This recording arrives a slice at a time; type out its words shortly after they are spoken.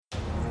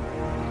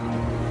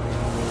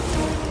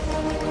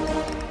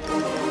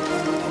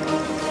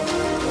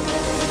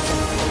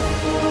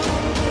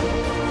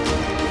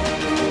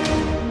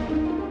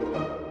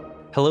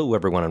Hello,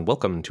 everyone, and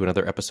welcome to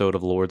another episode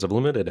of Lords of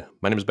Limited.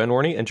 My name is Ben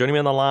Warney, and joining me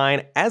on the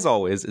line, as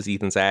always, is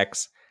Ethan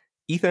Sachs.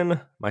 Ethan,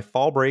 my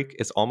fall break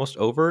is almost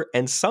over,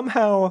 and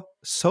somehow,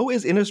 so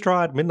is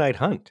Innistrad Midnight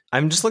Hunt.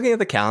 I'm just looking at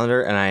the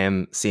calendar, and I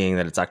am seeing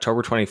that it's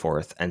October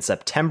 24th, and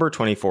September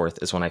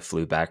 24th is when I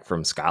flew back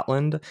from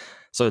Scotland.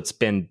 So it's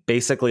been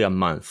basically a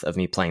month of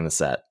me playing the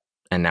set.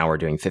 And now we're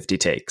doing 50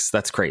 takes.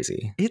 That's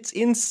crazy. It's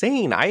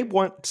insane. I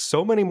want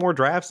so many more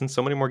drafts and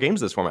so many more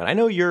games this format. I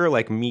know you're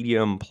like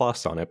medium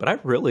plus on it, but I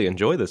really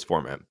enjoy this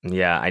format.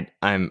 Yeah,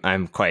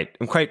 I'm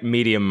quite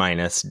medium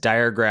minus.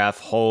 Diregraph,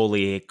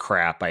 holy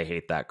crap, I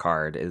hate that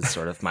card is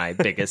sort of my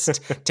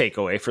biggest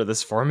takeaway for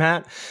this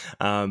format.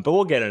 But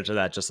we'll get into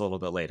that just a little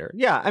bit later.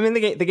 Yeah, I mean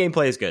the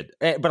gameplay is good,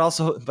 but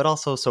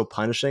also so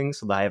punishing.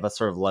 So that I have a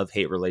sort of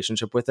love-hate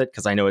relationship with it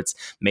because I know it's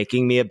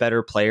making me a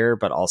better player,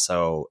 but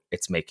also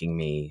it's making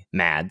me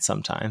mad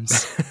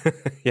sometimes.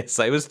 Yes,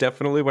 I was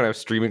definitely, when I was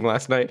streaming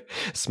last night,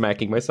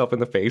 smacking myself in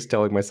the face,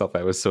 telling myself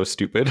I was so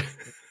stupid.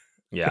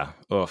 Yeah,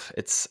 oof,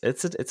 it's a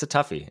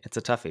toughie. It's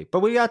a toughie. But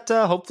we got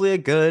hopefully a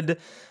good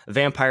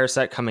vampire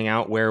set coming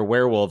out where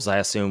werewolves, I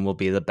assume, will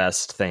be the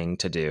best thing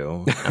to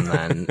do, and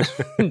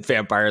then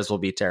vampires will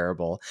be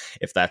terrible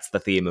if that's the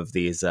theme of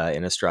these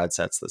Innistrad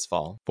sets this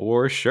fall.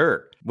 For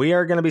sure. We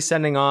are going to be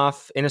sending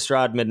off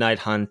Innistrad Midnight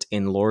Hunt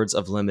in Lords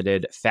of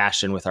Limited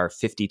fashion with our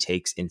 50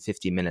 takes in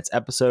 50 minutes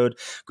episode.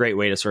 Great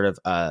way to sort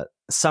of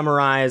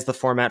summarize the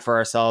format for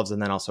ourselves,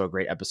 and then also a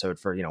great episode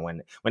for, you know,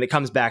 when it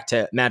comes back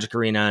to Magic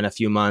Arena in a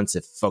few months.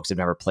 If folks have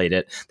never played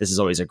it, this is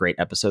always a great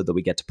episode that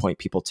we get to point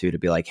people to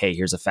be like, hey,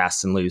 here's a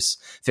fast and loose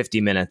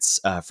 50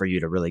 minutes for you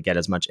to really get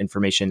as much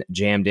information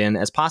jammed in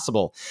as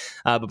possible.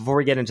 But before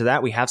we get into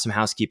that, we have some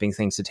housekeeping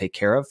things to take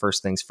care of.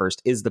 First things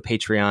first is the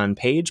Patreon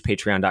page.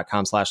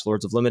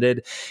 Patreon.com/Lords of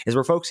Limited is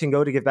where folks can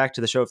go to give back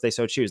to the show if they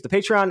so choose. The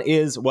Patreon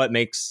is what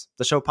makes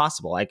the show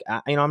possible.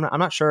 I'm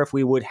not sure if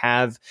we would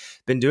have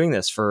been doing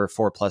this for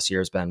 4+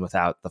 years, Ben,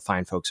 without the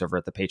fine folks over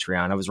at the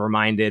Patreon. I was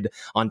reminded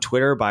on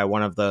Twitter by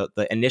one of the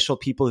initial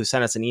people who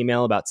sent us an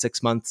email about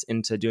 6 months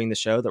into doing the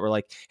show that were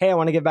like, hey, I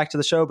want to give back to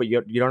the show, but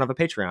you don't have a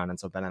Patreon. And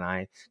so Ben and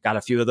I got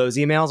a few of those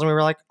emails, and we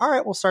were like, all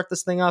right, we'll start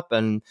this thing up.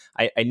 And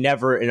I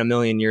never in a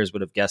million years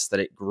would have guessed that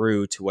it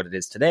grew to what it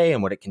is today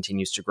and what it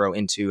continues to grow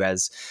into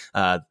as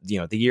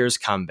the years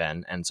come,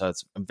 Ben. And so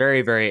it's a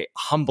very, very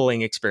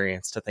humbling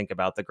experience to think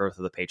about the growth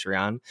of the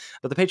Patreon.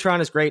 But the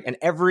Patreon is great, and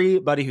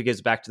everybody who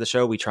gives back to the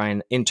show, we try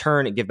and in turn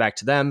give back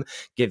to them,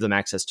 give them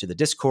access to the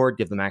Discord,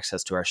 give them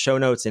access to our show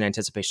notes in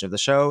anticipation of the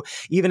show.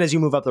 Even as you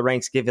move up the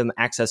ranks, give them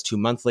access to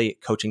monthly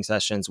coaching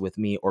sessions with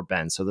me or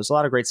Ben. So there's a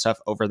lot of great stuff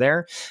over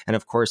there. And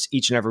of course,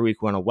 each and every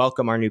week we want to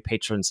welcome our new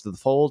patrons to the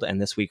fold.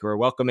 And this week we're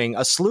welcoming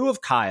a slew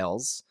of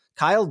Kyles: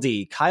 Kyle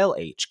D, Kyle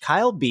H,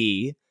 Kyle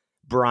B,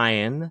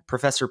 Brian,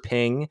 Professor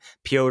Ping,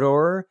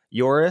 Pyodor,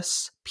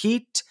 Yoris,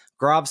 Pete,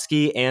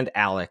 Grovsky, and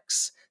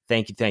Alex.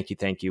 Thank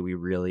you. We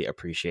really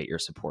appreciate your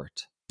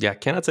support. Yeah,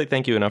 cannot say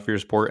thank you enough for your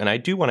support. And I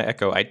do want to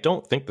echo, I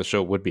don't think the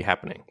show would be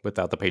happening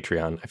without the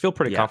Patreon. I feel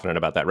pretty confident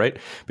about that, right?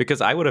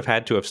 Because I would have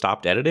had to have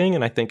stopped editing.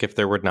 And I think if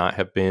there would not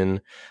have been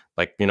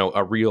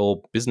a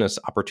real business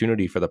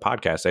opportunity for the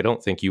podcast, I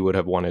don't think you would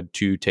have wanted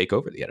to take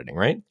over the editing,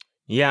 right?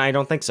 Yeah, I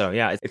don't think so.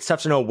 Yeah, it's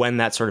tough to know when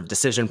that sort of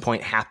decision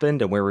point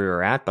happened and where we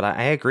were at. But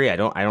I agree. I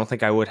don't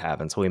think I would have.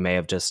 And so we may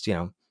have just,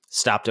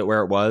 stopped it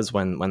where it was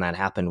when that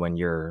happened, when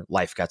your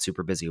life got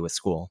super busy with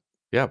school.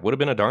 Yeah, would have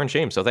been a darn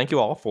shame. So thank you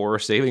all for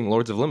saving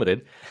Lords of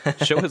Limited.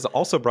 The show is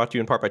also brought to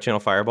you in part by Channel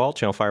Fireball,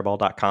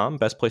 channelfireball.com.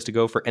 Best place to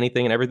go for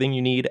anything and everything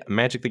you need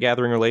Magic the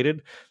Gathering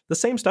related. The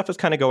same stuff is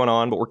kind of going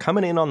on, but we're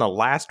coming in on the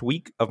last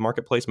week of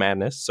Marketplace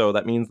Madness. So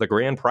that means the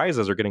grand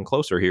prizes are getting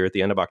closer here at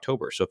the end of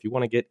October. So if you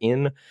want to get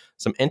in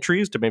some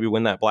entries to maybe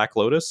win that Black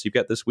Lotus, you've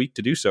got this week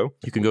to do so.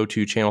 You can go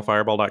to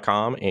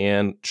channelfireball.com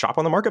and shop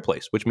on the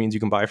Marketplace, which means you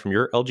can buy from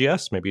your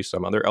LGS, maybe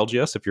some other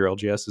LGS if your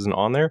LGS isn't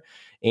on there.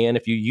 And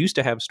if you used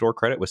to have store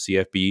credit with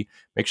CFB,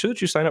 make sure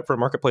that you sign up for a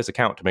Marketplace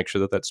account to make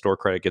sure that store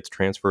credit gets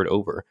transferred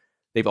over.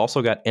 They've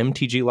also got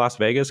MTG Las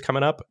Vegas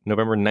coming up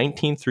November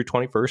 19th through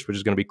 21st, which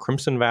is going to be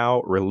Crimson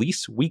Vow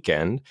release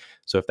weekend.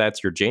 So if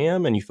that's your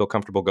jam and you feel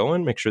comfortable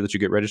going, make sure that you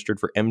get registered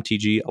for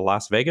MTG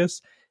Las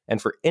Vegas. And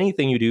for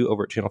anything you do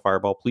over at Channel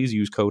Fireball, please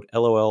use code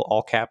LOL,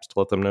 all caps, to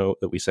let them know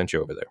that we sent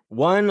you over there.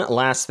 One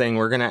last thing,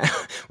 we're gonna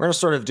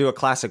sort of do a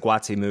classic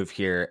WotC move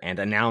here and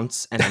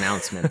announce an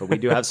announcement, but we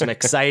do have some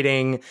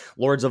exciting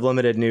Lords of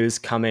Limited news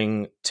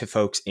coming to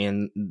folks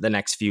in the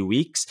next few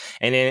weeks.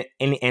 And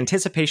in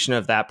anticipation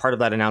of that, part of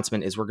that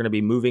announcement is we're going to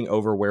be moving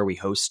over where we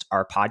host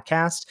our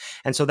podcast.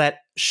 And so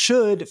that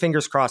should,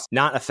 fingers crossed,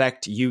 not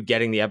affect you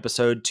getting the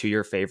episode to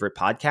your favorite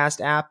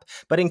podcast app.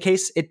 But in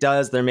case it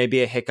does, there may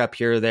be a hiccup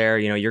here or there.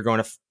 You're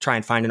going to try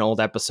and find an old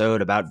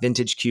episode about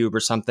Vintage Cube or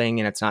something,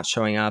 and it's not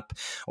showing up,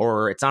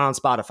 or it's not on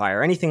Spotify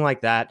or anything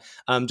like that.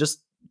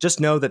 Just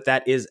know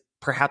that is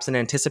perhaps an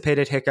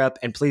anticipated hiccup.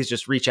 And please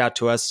just reach out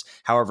to us,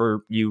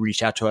 however you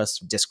reach out to us,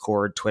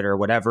 Discord, Twitter,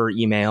 whatever,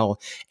 email,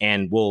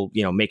 and we'll,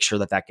 make sure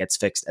that gets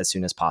fixed as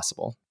soon as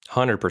possible.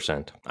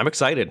 100%. I'm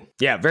excited.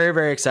 Yeah, very,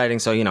 very exciting.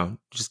 So,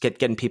 just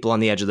getting people on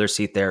the edge of their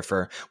seat there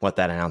for what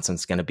that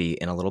announcement's going to be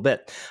in a little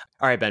bit.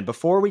 All right, Ben,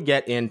 before we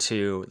get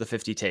into the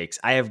 50 takes,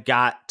 I have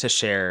got to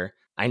share,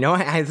 I know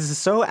this is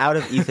so out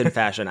of Ethan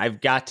fashion, I've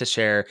got to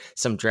share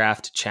some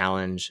draft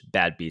challenge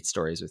bad beat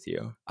stories with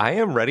you. I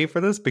am ready for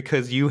this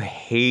because you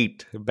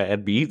hate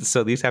bad beats,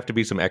 so these have to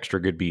be some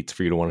extra good beats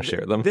for you to want to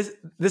share them.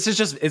 This is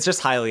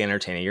just highly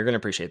entertaining. You're going to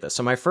appreciate this.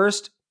 So my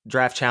first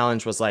draft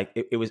challenge was like,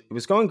 it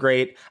was going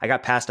great. I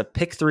got past a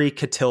pick 3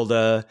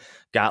 Catilda,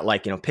 got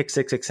pick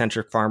 6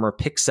 Eccentric Farmer,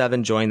 pick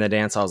 7 Join the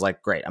Dance. I was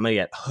like, great, I'm gonna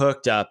get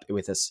hooked up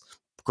with this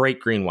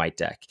great green-white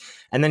deck.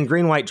 And then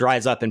green-white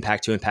dries up in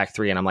pack 2 and pack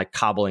 3, and I'm like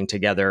cobbling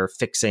together,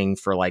 fixing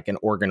for like an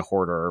Organ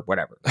Hoarder or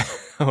whatever.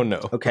 Oh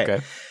no.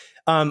 Okay.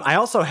 I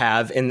also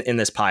have in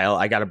this pile,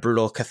 I got a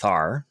Brutal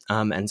Cathar.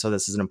 And so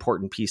this is an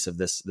important piece of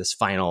this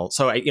final.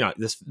 So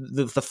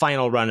the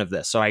final run of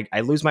this. So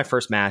I lose my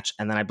first match,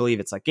 and then I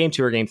believe it's like game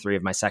 2 or game 3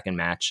 of my second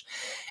match.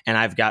 And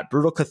I've got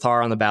Brutal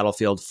Cathar on the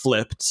battlefield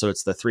flipped. So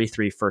it's the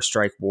 3/3 first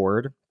strike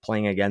ward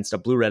playing against a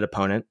blue-red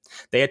opponent.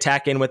 They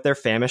attack in with their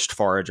Famished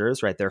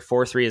Foragers, right? Their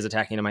 4/3 is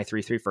attacking into my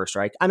 3/3 first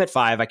strike. I'm at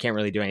 5. I can't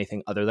really do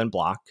anything other than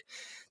block.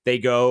 They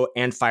go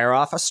and fire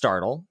off a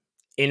Startle.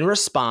 In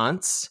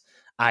response,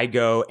 I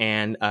go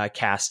and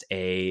cast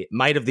a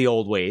Might of the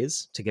Old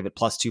Ways to give it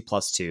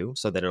 +2/+2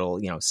 so that it'll,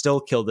 still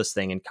kill this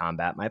thing in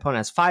combat. My opponent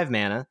has 5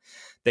 mana.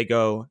 They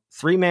go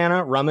 3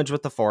 mana, Rummage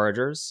with the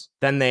Foragers.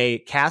 Then they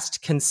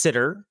cast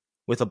Consider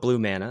with a blue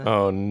mana.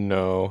 Oh,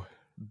 no.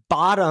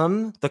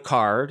 Bottom the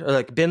card, or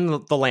like bin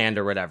the land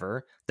or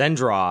whatever, then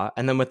draw.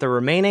 And then with the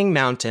remaining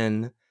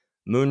mountain,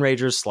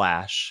 Moonrager's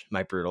Slash,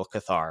 my Brutal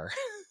Cathar.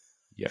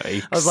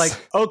 Yikes. I was like,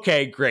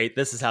 okay, great.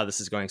 This is how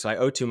this is going. So I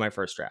 0-2 my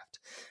first draft.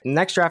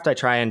 Next draft, I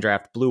try and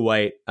draft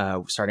blue-white,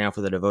 starting off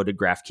with a Devoted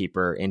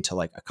Graftkeeper into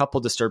like a couple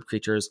disturbed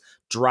creatures,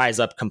 dries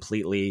up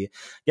completely,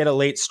 get a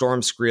late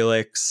Storm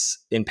Skrillex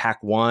in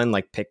pack 1,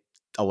 like pick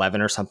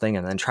 11 or something,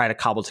 and then try to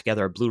cobble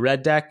together a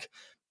blue-red deck.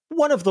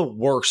 One of the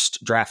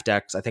worst draft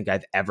decks I think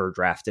I've ever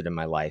drafted in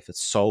my life.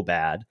 It's so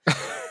bad.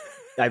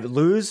 I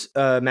lose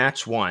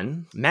match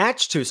 1.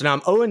 Match 2, so now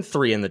I'm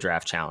 0-3 in the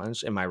draft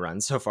challenge in my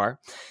run so far.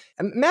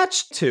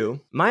 Match 2,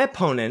 my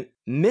opponent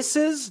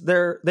misses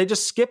they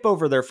just skip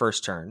over their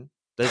first turn.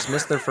 They just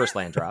miss their first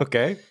land drop.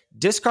 Okay.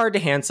 Discard to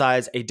hand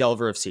size a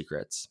Delver of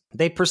Secrets.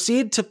 They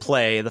proceed to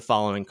play the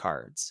following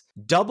cards: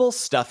 double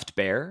Stuffed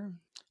Bear,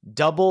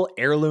 double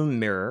Heirloom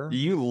Mirror.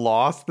 You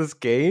lost this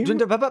game?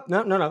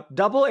 No.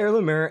 Double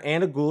Heirloom Mirror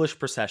and a Ghoulish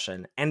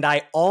Procession. And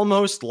I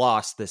almost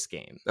lost this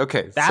game.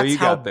 Okay, that's so you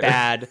how got there.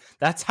 bad.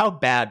 That's how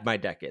bad my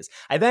deck is.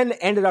 I then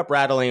ended up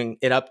rattling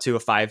it up to a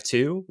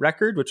 5-2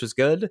 record, which was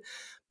good.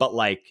 But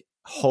like,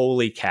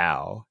 holy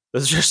cow.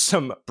 Those are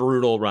some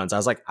brutal runs. I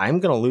was like, I'm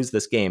going to lose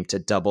this game to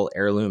double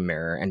Heirloom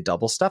Mirror and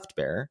double Stuffed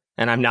Bear,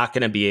 and I'm not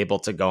going to be able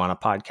to go on a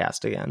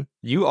podcast again.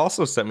 You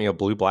also sent me a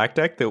blue-black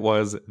deck that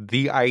was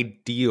the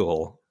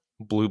ideal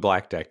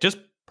blue-black deck. Just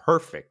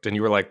perfect. And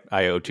you were like,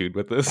 I 0-2'd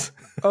with this.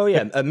 Oh,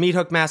 yeah. A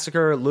Meathook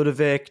Massacre,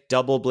 Ludovic,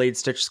 double Blade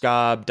Stitch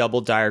Scob, double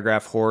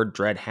Diregraph Horde,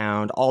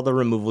 Dreadhound, all the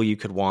removal you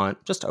could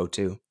want. Just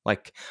 0-2.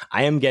 Like,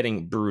 I am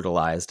getting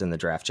brutalized in the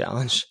draft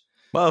challenge.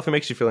 Well, if it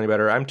makes you feel any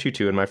better, I'm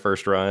 2-2 in my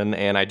first run,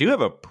 and I do have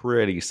a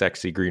pretty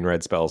sexy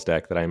green-red spells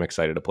deck that I'm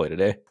excited to play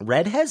today.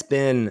 Red has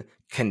been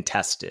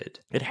contested.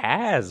 It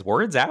has.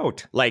 Word's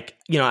out. Like,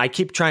 I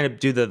keep trying to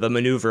do the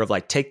maneuver of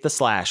like, take the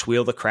slash,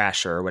 wheel the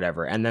Crasher or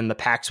whatever, and then the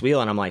Pax wheel,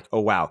 and I'm like,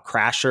 oh wow,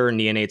 Crasher,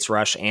 Neonate's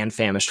Rush, and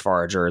Famished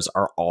Foragers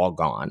are all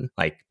gone.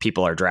 Like,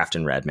 people are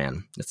drafting red,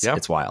 man.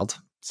 It's wild.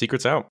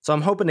 Secret's out. So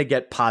I'm hoping to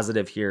get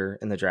positive here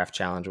in the draft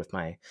challenge with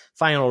my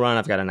final run.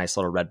 I've got a nice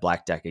little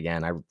red-black deck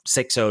again. I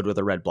 6-0'd with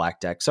a red-black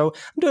deck. So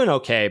I'm doing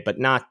okay, but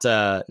not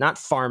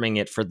farming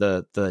it for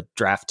the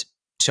draft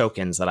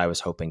tokens that I was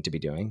hoping to be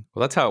doing.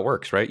 Well, that's how it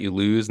works, right? You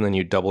lose and then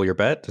you double your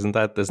bet. Isn't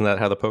that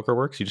how the poker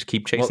works? You just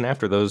keep chasing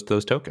after those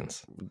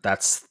tokens.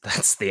 That's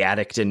the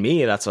addict in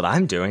me. That's what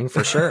I'm doing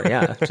for sure.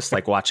 Yeah. Just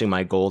like watching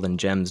my gold and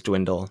gems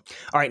dwindle.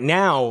 All right,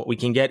 now we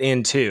can get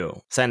into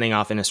sending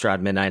off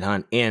Innistrad Midnight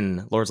Hunt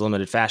in Lords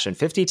Limited fashion.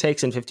 50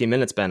 takes in 50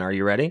 minutes, Ben. Are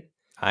you ready?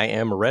 I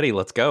am ready.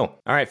 Let's go.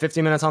 All right,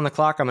 50 minutes on the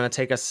clock. I'm going to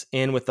take us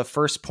in with the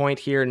first point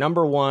here.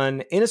 Number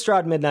 1,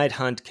 Innistrad Midnight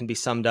Hunt can be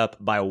summed up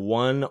by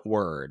one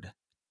word: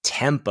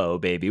 tempo,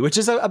 baby, which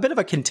is a bit of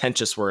a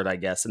contentious word, I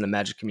guess, in the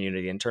Magic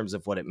community in terms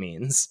of what it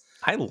means.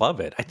 I love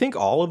it. I think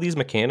all of these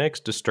mechanics,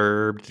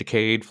 Disturbed,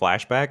 Decayed,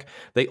 Flashback,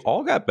 they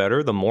all got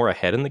better the more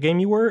ahead in the game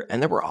you were,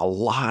 and there were a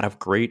lot of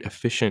great,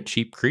 efficient,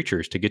 cheap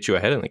creatures to get you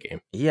ahead in the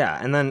game. Yeah,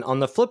 and then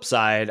on the flip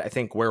side, I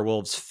think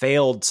Werewolves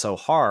failed so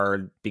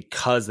hard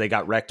because they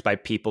got wrecked by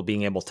people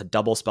being able to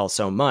double spell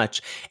so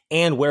much,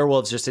 and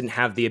Werewolves just didn't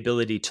have the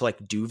ability to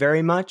like do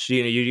very much.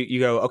 You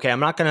go, okay, I'm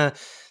not going to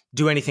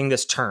do anything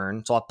this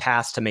turn, so I'll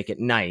pass to make it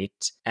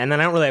night. And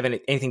then I don't really have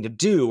anything to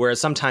do. Whereas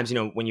sometimes,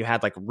 when you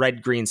had like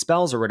red-green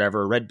spells or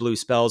whatever, red-blue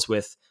spells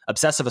with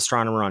Obsessive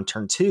Astronomer on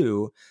turn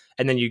 2,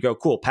 and then you go,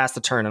 cool, pass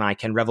the turn, and I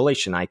can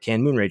Revelation, I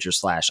can Moonrager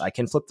Slash, I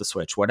can flip the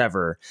switch,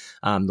 whatever.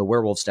 The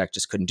Werewolves deck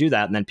just couldn't do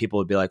that. And then people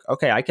would be like,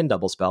 okay, I can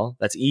double spell.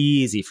 That's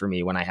easy for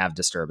me when I have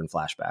Disturb and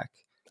Flashback.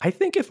 I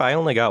think if I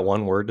only got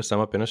one word to sum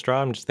up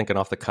Innistrad, I'm just thinking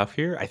off the cuff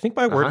here, I think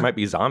my word might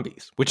be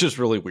zombies, which is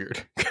really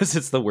weird because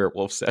it's the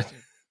werewolf set.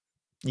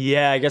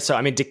 Yeah, I guess so.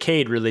 I mean,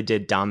 Decayed really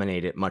did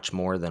dominate it much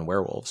more than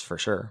Werewolves, for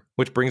sure.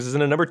 Which brings us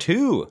into number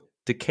 2.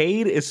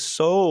 Decayed is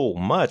so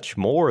much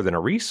more than a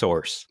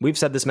resource. We've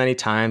said this many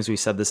times. We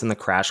said this in the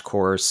crash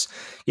course.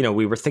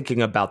 We were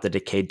thinking about the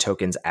Decayed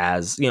tokens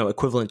as,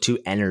 equivalent to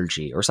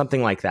energy or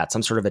something like that,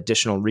 some sort of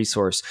additional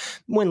resource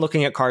when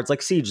looking at cards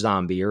like Siege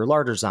Zombie or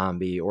Larder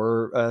Zombie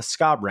or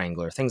Scob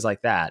Wrangler, things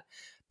like that.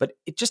 But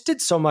it just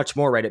did so much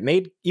more, right? It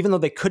made, even though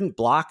they couldn't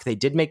block, they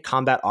did make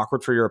combat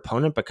awkward for your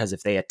opponent, because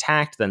if they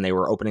attacked, then they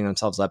were opening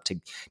themselves up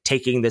to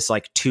taking this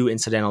like 2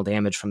 incidental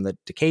damage from the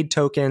Decayed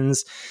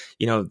tokens.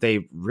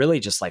 They really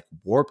just like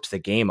warped the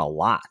game a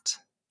lot.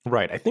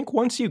 Right. I think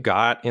once you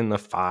got in the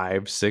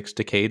 5-6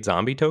 Decayed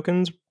zombie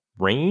tokens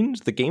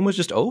range, the game was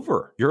just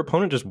over. Your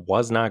opponent just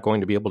was not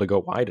going to be able to go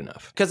wide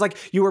enough. Because like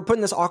you were put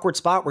in this awkward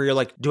spot where you're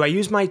like, do I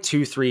use my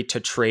 2/3 to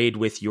trade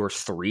with your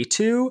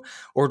 3/2,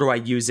 or do I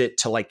use it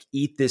to like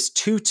eat this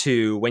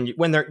 2/2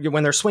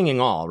 when they're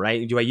swinging all,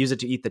 right? Do I use it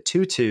to eat the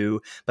 2/2,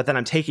 but then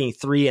I'm taking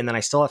 3 and then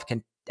I still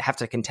have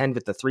to contend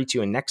with the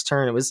 3/2 in next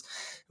turn? It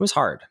was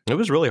hard. It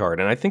was really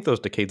hard, and I think those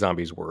Decayed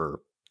zombies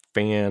were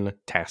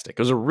fantastic.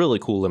 It was a really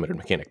cool limited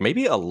mechanic.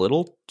 Maybe a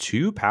little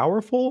too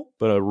powerful,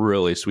 but a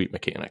really sweet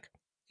mechanic.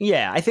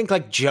 Yeah, I think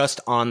like just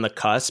on the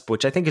cusp,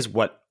 which I think is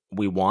what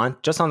we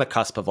want, just on the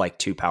cusp of like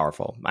too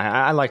powerful.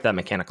 I like that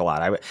mechanic a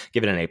lot. I would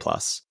give it an A+.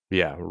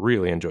 Yeah,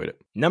 really enjoyed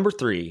it. Number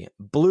 3,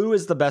 blue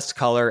is the best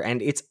color,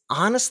 and it's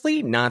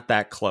honestly not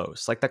that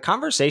close. Like the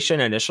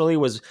conversation initially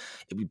was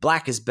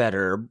black is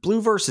better,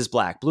 blue versus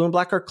black, blue and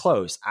black are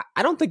close.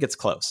 I don't think it's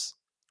close.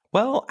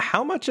 Well,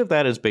 how much of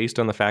that is based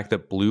on the fact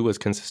that blue was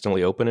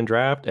consistently open in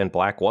draft and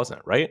black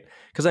wasn't, right?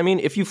 Because I mean,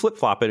 if you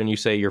flip-flop it and you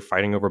say you're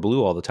fighting over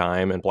blue all the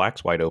time and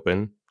black's wide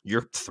open,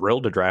 you're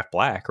thrilled to draft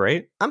black,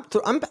 right?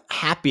 I'm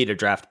happy to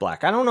draft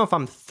black. I don't know if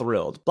I'm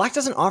thrilled. Black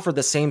doesn't offer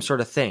the same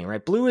sort of thing,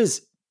 right? Blue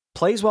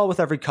plays well with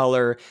every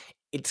color.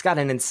 It's got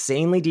an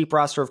insanely deep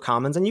roster of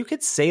commons, and you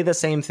could say the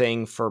same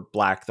thing for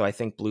black, though I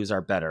think blues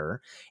are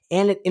better.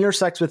 And it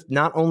intersects with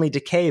not only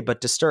Decay,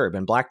 but Disturb,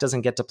 and black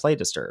doesn't get to play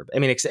Disturb. I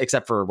mean,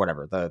 except for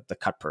whatever, the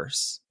cut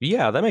purse.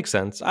 Yeah, that makes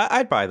sense.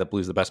 I'd buy the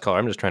blue's the best color.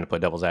 I'm just trying to play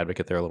devil's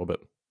advocate there a little bit.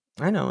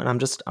 I know, and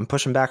I'm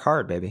pushing back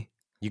hard, baby.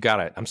 You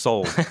got it. I'm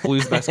sold.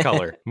 Blue's best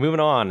color.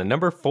 Moving on.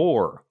 Number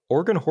 4.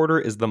 Organ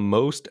Hoarder is the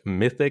most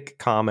mythic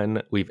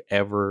common we've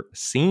ever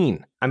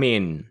seen. I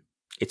mean,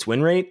 its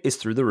win rate is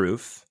through the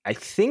roof. I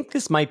think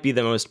this might be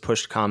the most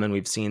pushed common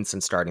we've seen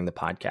since starting the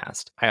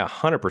podcast. I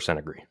 100%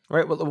 agree.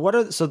 Right.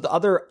 Well, so the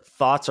other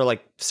thoughts are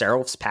like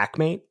Serap's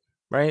Packmate,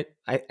 right?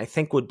 I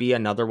think would be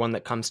another one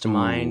that comes to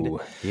mind.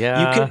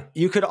 Yeah.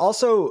 You could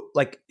also,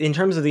 like, in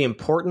terms of the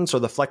importance or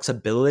the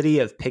flexibility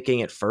of picking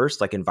it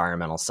first, like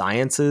Environmental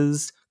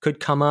Sciences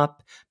could come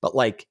up, but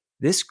like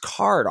this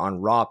card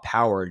on raw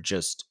power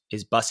just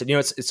is busted.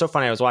 It's so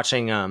funny. I was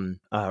watching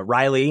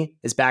Riley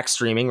is back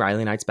streaming.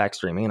 Riley Knight's back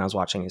streaming, and I was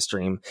watching his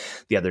stream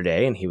the other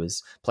day, and he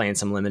was playing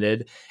some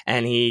limited,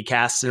 and he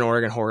cast an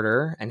Organ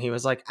Hoarder, and he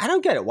was like, I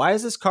don't get it. Why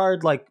is this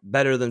card like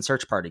better than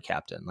Search Party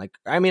Captain? Like,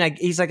 I mean,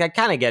 he's like, I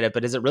kind of get it,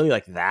 but is it really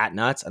like that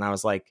nuts? And I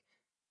was like,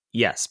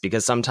 yes,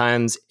 because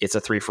sometimes it's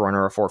a 3-for-1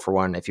 or a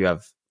 4-for-1 if you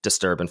have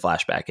Disturb and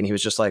Flashback. And he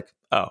was just like,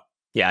 oh,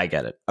 yeah, I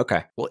get it.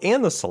 Okay. Well,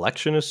 and the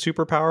selection is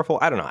super powerful.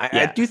 I don't know.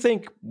 I do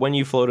think when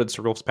you floated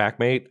Serap's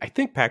Packmate, I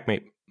think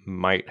Packmate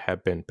might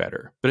have been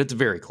better, but it's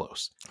very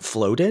close.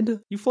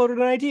 Floated? You floated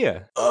an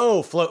idea.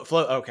 Oh, float.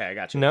 Okay, I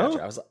got you. No?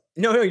 I was like,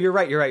 no, you're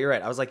right.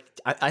 I was like,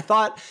 I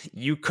thought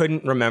you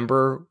couldn't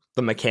remember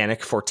the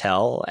mechanic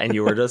Foretell, and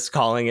you were just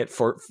calling it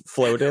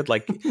floated,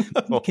 like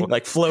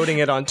floating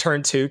it on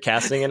turn 2,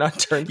 casting it on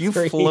turn 3. You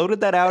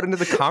floated that out into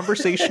the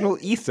conversational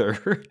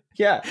ether.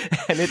 Yeah.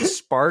 And it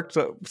sparked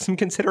some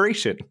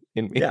consideration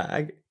in me.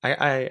 Yeah,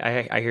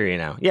 I hear you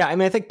now. Yeah, I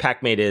mean, I think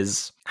Packmate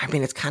is,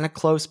 it's kind of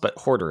close, but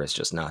Hoarder is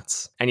just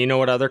nuts. And you know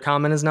what other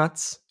common is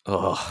nuts?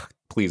 Oh,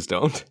 please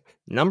don't.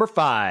 Number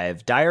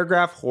 5,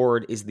 Diregraph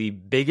Horde is the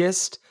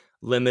biggest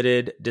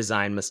limited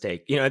design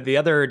mistake. The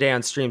other day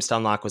on stream,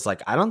 Stunlock was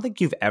like, I don't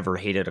think you've ever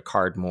hated a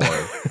card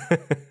more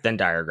than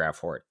Diregraph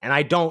Horde. And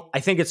I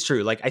think it's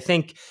true. Like, I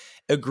think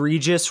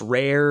egregious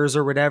rares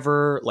or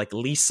whatever, like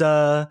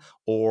Lisa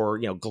or,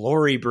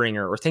 Glory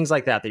Bringer or things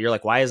like that you're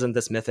like, why isn't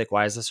this mythic?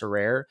 Why is this a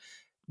rare?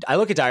 I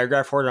look at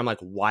Diregraph Horde and I'm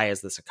like, why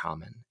is this a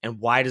common? And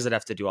why does it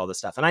have to do all this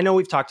stuff? And I know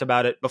we've talked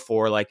about it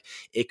before, like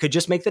it could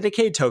just make the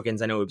Decayed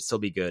tokens. I know it would still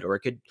be good, or it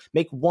could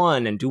make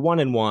 1 and do 1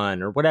 and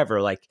 1 or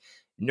whatever. Like,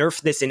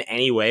 nerf this in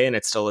any way and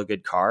it's still a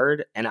good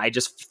card. And I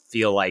just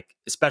feel like,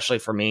 especially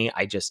for me,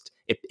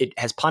 it it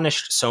has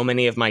punished so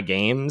many of my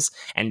games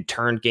and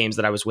turned games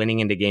that I was winning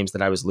into games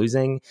that I was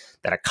losing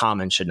that a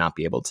common should not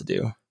be able to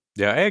do.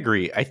 Yeah, I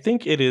agree. I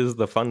think it is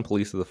the fun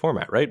police of the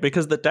format, right?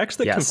 Because the decks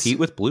that compete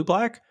with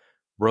blue-black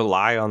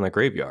rely on the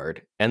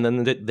graveyard. And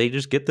then they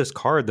just get this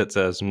card that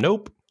says,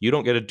 nope, you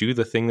don't get to do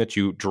the thing that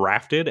you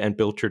drafted and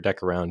built your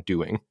deck around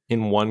doing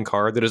in one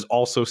card that is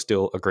also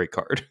still a great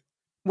card.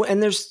 Well,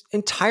 and there's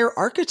entire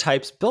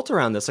archetypes built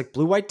around this, like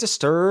blue-white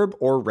Disturb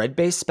or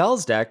red-based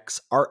spells decks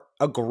are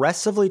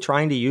aggressively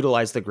trying to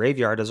utilize the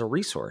graveyard as a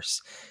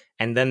resource.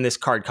 And then this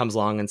card comes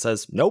along and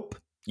says, nope,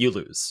 you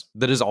lose.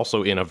 That is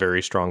also in a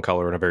very strong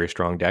color and a very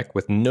strong deck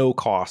with no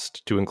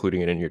cost to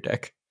including it in your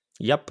deck.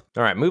 Yep.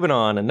 All right, moving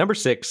on. And number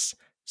 6,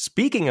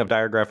 speaking of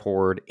Diregraph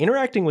Horde,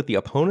 interacting with the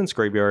opponent's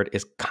graveyard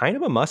is kind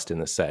of a must in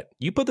this set.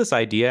 You put this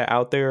idea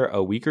out there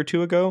a week or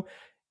two ago,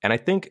 and I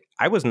think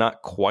I was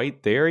not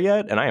quite there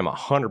yet, and I am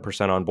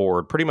 100% on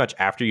board. Pretty much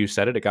after you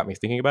said it, it got me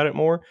thinking about it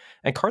more.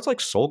 And cards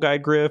like Soul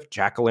Guide Griff,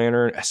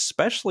 Jack-o'-lantern,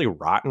 especially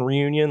Rotten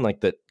Reunion,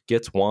 like that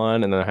gets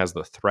one and then has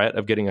the threat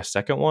of getting a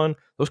second one.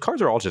 Those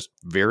cards are all just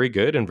very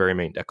good and very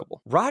main deckable.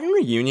 Rotten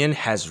Reunion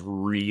has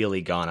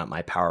really gone up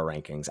my power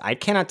rankings. I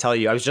cannot tell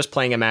you. I was just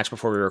playing a match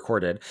before we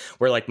recorded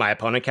where like my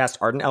opponent cast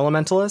Ardent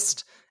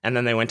Elementalist, and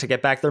then they went to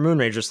get back their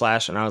Moonrager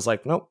Slash, and I was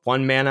like, nope,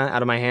 1 mana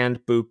out of my hand,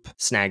 boop,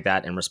 snag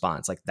that in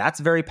response. Like, that's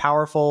very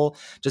powerful.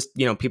 Just,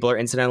 people are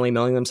incidentally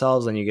milling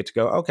themselves, and you get to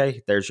go,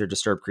 okay, there's your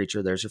Disturb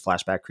creature, there's your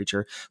Flashback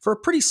creature, for a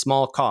pretty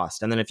small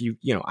cost. And then if you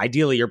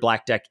ideally your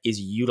black deck is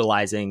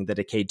utilizing the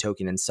Decayed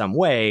token in some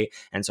way,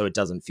 and so it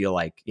doesn't feel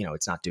like,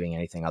 it's not doing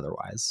anything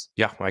otherwise.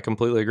 Yeah, I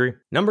completely agree.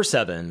 Number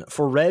 7,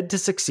 for red to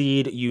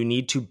succeed, you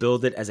need to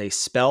build it as a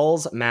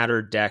spells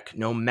matter deck,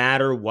 no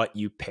matter what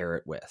you pair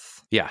it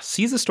with. Yeah,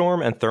 Seize the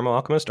Storm and Thermal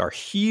Alchemist are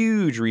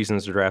huge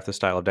reasons to draft this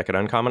style of deck at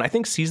Uncommon. I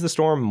think Seize the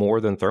Storm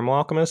more than Thermal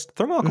Alchemist.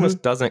 Thermal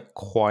Alchemist doesn't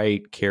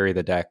quite carry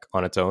the deck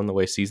on its own the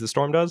way Seize the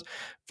Storm does.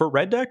 For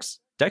red decks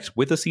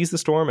with a Seize the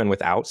Storm and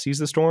without Seize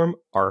the Storm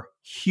are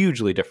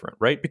hugely different,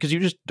 right? Because you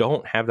just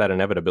don't have that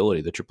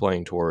inevitability that you're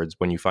playing towards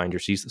when you find your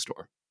Seize the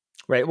Storm.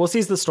 Right. Well,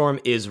 Seize the Storm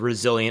is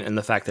resilient in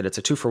the fact that it's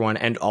a 2-for-1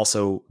 and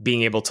also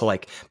being able to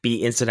like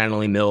be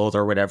incidentally milled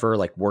or whatever,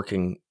 like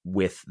working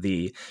with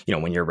the,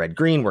 when you're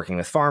red-green, working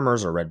with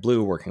farmers, or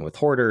red-blue, working with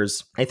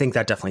hoarders. I think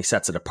that definitely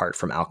sets it apart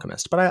from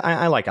Alchemist. But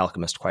I like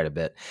Alchemist quite a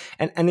bit.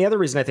 And the other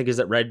reason I think is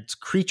that red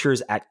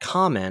creatures at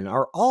common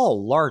are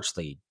all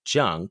largely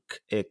junk,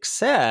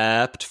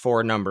 except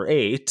for number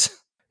 8.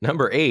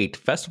 Number 8,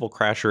 Festival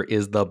Crasher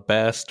is the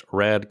best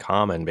red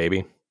common,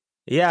 baby.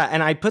 Yeah,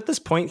 and I put this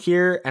point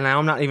here, and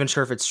I'm not even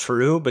sure if it's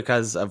true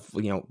because of,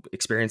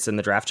 experience in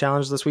the draft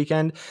challenge this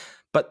weekend.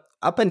 But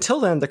up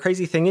until then, the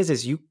crazy thing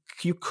is you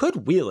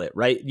could wheel it,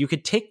 right? You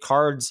could take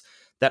cards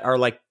that are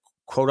like,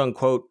 quote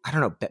unquote, I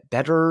don't know,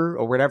 better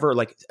or whatever,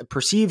 like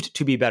perceived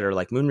to be better,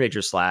 like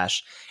Moonrager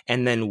Slash,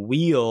 and then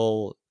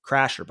wheel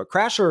Crasher. But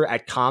Crasher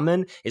at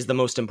common is the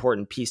most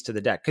important piece to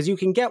the deck because you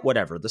can get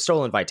whatever, the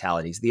Stolen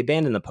Vitalities, the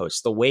Abandon the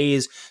Posts, the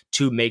ways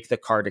to make the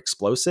card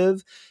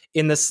explosive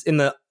in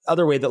the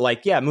other way that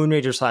like, yeah,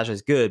 Moonrager Slash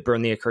is good,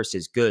 Burn the Accursed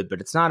is good,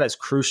 but it's not as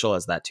crucial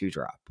as that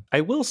 2-drop.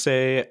 I will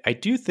say, I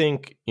do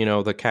think,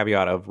 the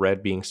caveat of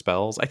red being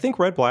spells, I think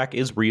red-black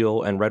is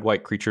real and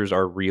red-white creatures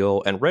are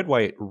real, and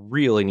red-white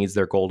really needs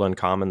their gold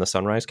uncommon, the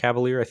Sunrise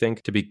Cavalier, I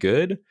think, to be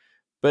good.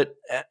 But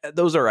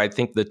those are, I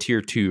think, the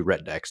tier 2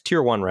 red decks.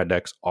 Tier 1 red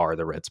decks are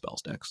the red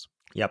spells decks.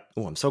 Yep.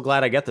 Oh, I'm so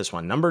glad I get this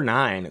one. Number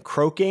 9,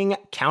 Croaking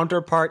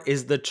Counterpart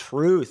is the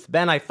truth.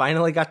 Ben, I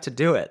finally got to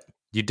do it.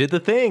 You did the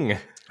thing.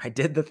 I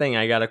did the thing.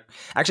 I got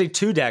actually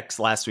 2 decks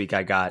last week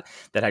I got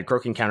that had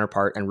Croaking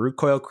Counterpart and Root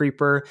Coil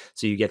Creeper.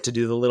 So you get to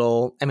do the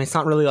little, it's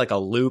not really like a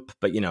loop,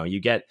 but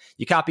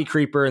you copy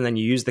Creeper and then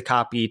you use the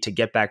copy to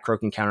get back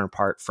Croaking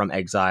Counterpart from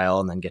exile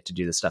and then get to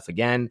do the stuff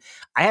again.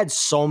 I had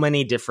so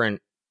many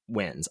different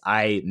wins.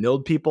 I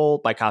milled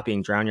people by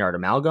copying Drownyard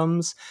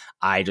Amalgams.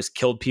 I just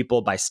killed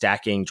people by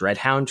stacking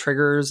Dreadhound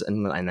triggers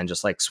and then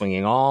just like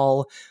swinging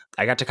all.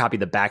 I got to copy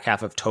the back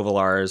half of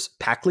Tovolar's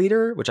Pack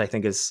Leader, which I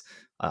think is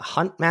a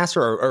Hunt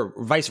Master or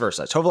vice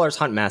versa. Tovolar's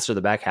Hunt Master,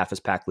 the back half is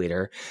Pack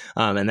Leader.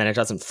 And then it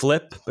doesn't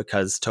flip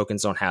because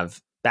tokens don't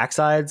have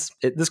backsides.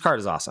 This card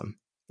is awesome.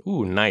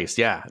 Ooh, nice.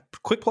 Yeah.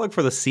 Quick plug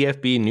for the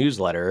CFB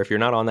newsletter. If you're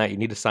not on that, you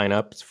need to sign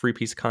up. It's a free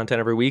piece of content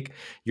every week.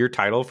 Your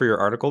title for your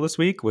article this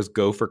week was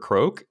Go for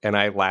Croak. And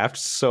I laughed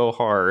so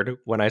hard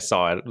when I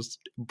saw it. It was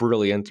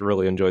brilliant.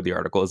 Really enjoyed the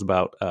article. It was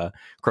about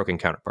Croaking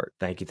Counterpart.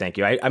 Thank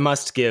you. I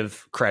must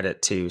give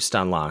credit to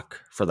Stunlock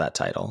for that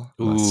title.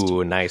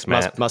 Ooh, nice,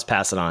 Matt. Must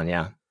pass it on,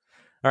 yeah.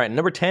 All right,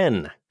 number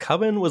 10.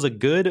 Coven was a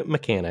good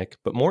mechanic,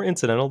 but more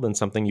incidental than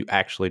something you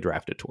actually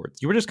drafted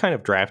towards. You were just kind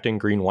of drafting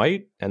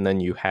green-white, and then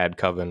you had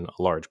Coven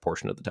a large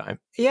portion of the time.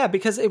 Yeah,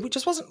 because it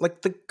just wasn't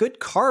like the good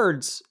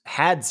cards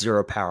had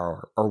 0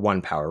 power or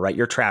 1 power, right?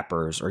 Your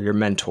Trappers or your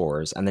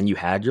Mentors, and then you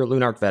had your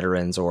Lunarch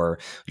Veterans or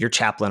your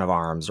Chaplain of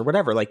Arms or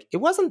whatever. Like, it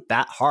wasn't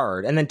that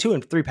hard. And then 2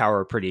 and 3 power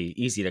were pretty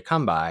easy to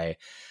come by.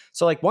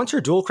 So, like, once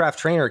your Dualcraft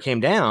Trainer came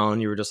down,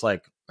 you were just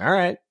like, all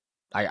right,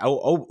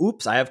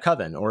 oops, I have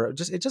Coven, or it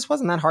just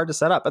wasn't that hard to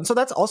set up. And so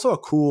that's also a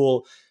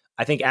cool,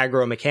 I think,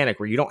 aggro mechanic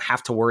where you don't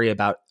have to worry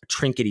about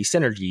trinkety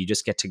synergy. You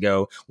just get to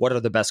go, what are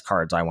the best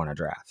cards I want to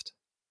draft?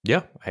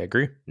 Yeah, I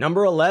agree.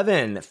 Number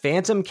 11,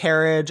 Phantom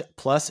Carriage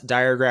plus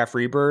Diregraph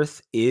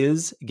Rebirth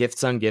is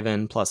Gifts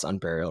Ungiven plus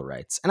Unburial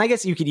Rites. And I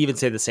guess you could even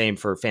say the same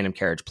for Phantom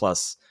Carriage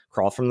plus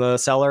Crawl from the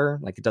Cellar.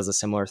 Like, it does a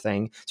similar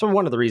thing. So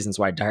one of the reasons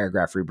why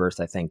Diregraph Rebirth,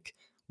 I think,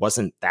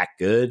 wasn't that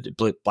good,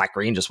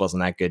 Black-Green just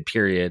wasn't that good,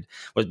 period,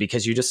 was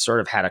because you just sort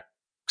of had a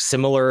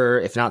similar,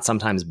 if not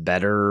sometimes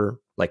better,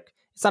 like,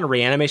 it's not a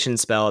reanimation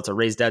spell, it's a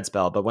Raise Dead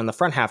spell, but when the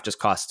front half just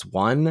costs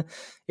 1,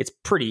 it's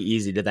pretty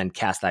easy to then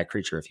cast that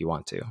creature if you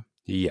want to.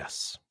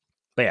 Yes.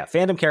 But yeah,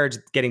 Phantom Carriage,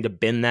 getting to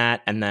bin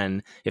that, and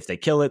then if they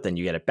kill it, then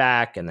you get it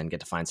back, and then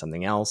get to find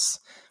something else.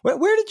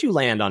 Where did you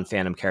land on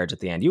Phantom Carriage at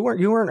the end? You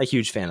weren't a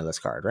huge fan of this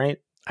card, right?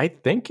 I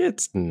think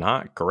it's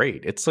not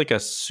great. It's like a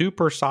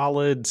super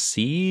solid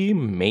C,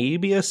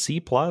 maybe a C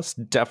plus.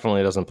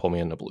 Definitely doesn't pull me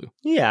into blue.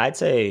 Yeah, I'd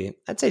say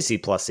C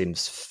plus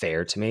seems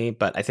fair to me,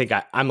 but I think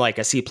I'm like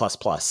a C plus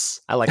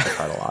plus. I like the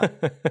card a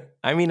lot.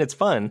 I mean, it's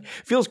fun.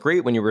 Feels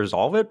great when you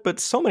resolve it,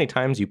 but so many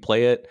times you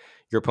play it,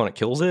 your opponent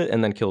kills it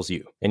and then kills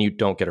you, and you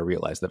don't get to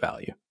realize the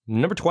value.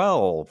 Number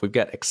 12, we've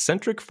got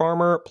Eccentric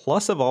Farmer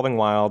plus Evolving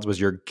Wilds was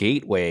your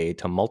gateway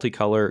to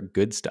multicolor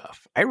good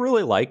stuff. I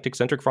really liked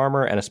Eccentric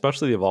Farmer, and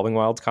especially the Evolving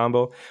Wilds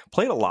combo.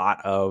 Played a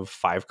lot of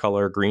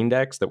 5-color green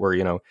decks that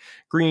were,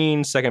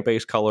 green, second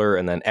base color,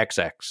 and then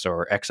XX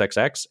or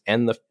XXX.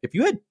 And if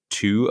you had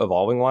 2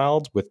 Evolving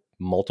Wilds with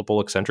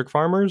multiple Eccentric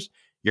Farmers,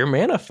 your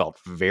mana felt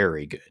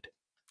very good.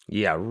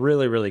 Yeah,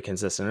 really, really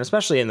consistent,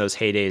 especially in those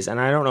heydays. And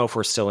I don't know if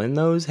we're still in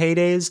those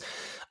heydays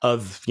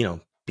of,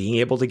 being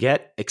able to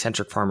get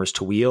Eccentric Farmers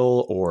to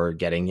wheel or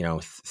getting,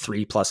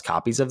 3+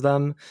 copies of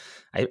them.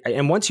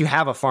 And once you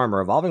have a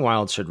farmer, Evolving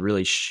Wilds should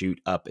really shoot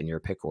up in your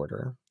pick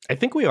order. I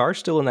think we are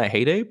still in that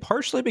heyday,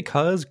 partially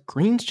because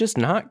green's just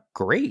not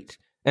great.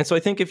 And so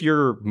I think if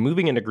you're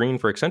moving into green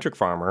for Eccentric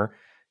Farmer,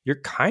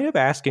 you're kind of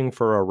asking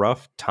for a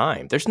rough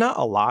time. There's not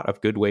a lot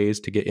of good ways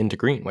to get into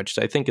green, which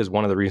I think is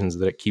one of the reasons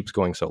that it keeps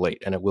going so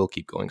late, and it will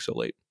keep going so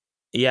late.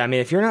 Yeah, I mean,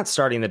 if you're not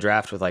starting the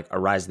draft with like a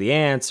Rise of the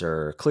Ants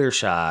or Clear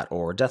Shot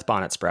or Death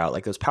Bonnet Sprout,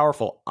 like those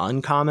powerful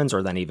uncommons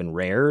or then even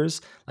rares,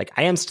 like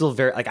I am still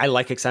I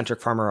like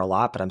Eccentric Farmer a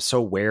lot, but I'm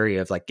so wary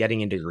of like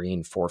getting into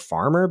green for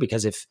Farmer,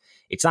 because if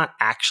it's not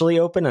actually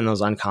open and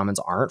those uncommons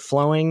aren't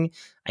flowing,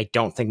 I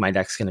don't think my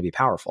deck's going to be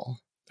powerful.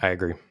 I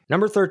agree.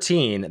 Number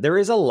 13, there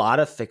is a lot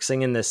of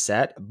fixing in this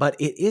set, but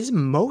it is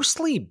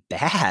mostly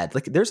bad.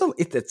 Like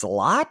it's a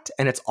lot,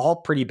 and it's all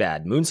pretty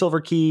bad.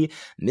 Moonsilver Key,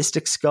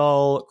 Mystic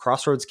Skull,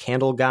 Crossroads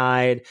Candle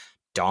Guide,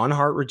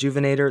 Dawnheart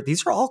Rejuvenator.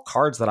 These are all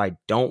cards that I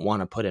don't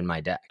want to put in my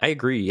deck. I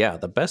agree. Yeah,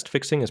 the best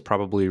fixing is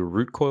probably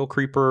Root Coil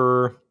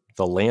Creeper,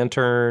 the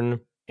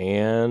Lantern,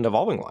 and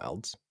Evolving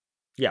Wilds.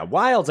 Yeah,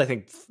 Wilds, I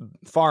think,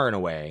 far and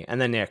away.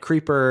 And then,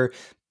 Creeper,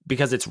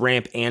 because it's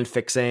ramp and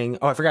fixing.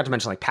 Oh, I forgot to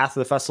mention like Path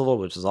of the Festival,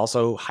 which is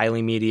also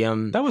highly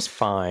medium. That was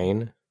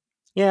fine.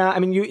 Yeah, I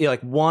mean, you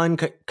like one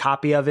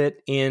copy of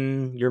it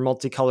in your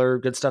multicolor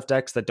good stuff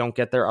decks that don't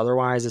get there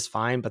otherwise is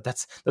fine, but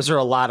those are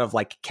a lot of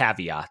like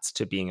caveats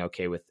to being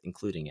okay with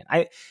including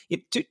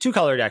it. Two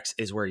color decks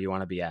is where you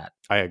want to be at.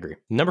 I agree.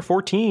 Number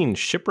 14,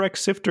 Shipwreck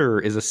Sifter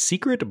is a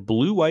secret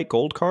blue-white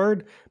gold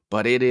card,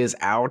 but it is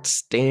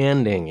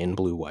outstanding in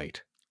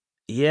blue-white.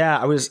 Yeah,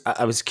 I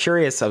was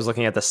curious. I was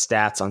looking at the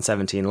stats on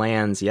 17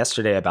 Lands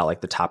yesterday about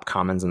like the top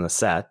commons in the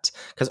set.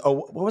 Because,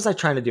 what was I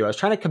trying to do? I was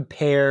trying to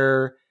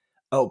compare.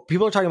 Oh,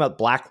 people are talking about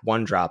black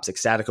 1-drops,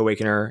 Ecstatic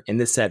Awakener in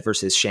this set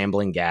versus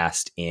Shambling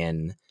Ghast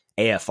in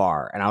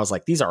AFR. And I was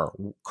like, these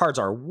cards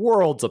are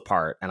worlds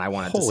apart. And I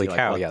wanted to see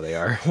cow, yeah, they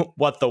are.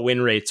 what the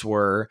win rates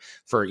were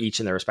for each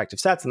in their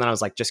respective sets. And then I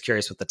was like, just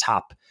curious what the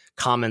top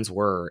commons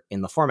were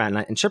in the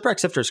format. And Shipwreck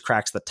Sifters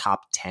cracks the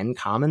top 10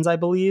 commons, I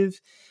believe,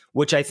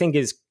 which I think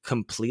is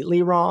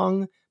completely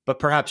wrong, but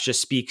perhaps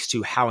just speaks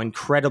to how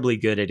incredibly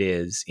good it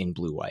is in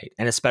blue-white,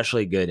 and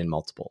especially good in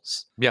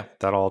multiples. Yeah,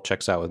 that all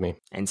checks out with me.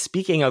 And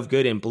speaking of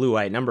good in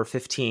blue-white, number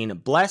 15,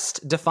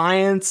 Blessed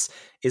Defiance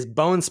is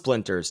Bone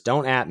Splinters.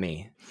 Don't at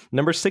me.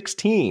 Number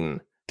 16,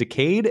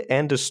 Decayed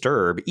and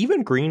Disturb,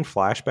 even green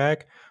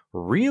flashback,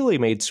 really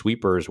made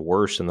sweepers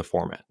worse in the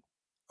format.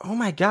 Oh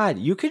my god,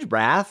 you could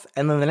Wrath,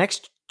 and then the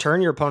next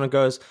turn your opponent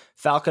goes,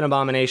 Falcon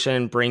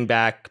Abomination, bring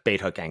back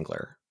Baithook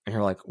Angler. And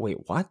you're like, wait,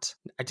 what?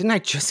 Didn't I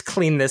just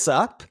clean this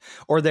up?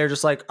 Or they're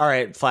just like, all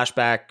right,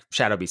 flashback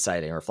Shadow Beast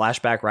Sighting or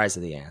flashback Rise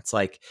of the Ants.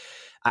 Like,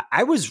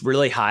 I was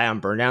really high on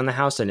Burn Down the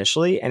House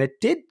initially, and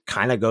it did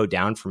kind of go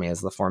down for me as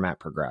the format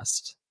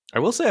progressed. I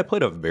will say I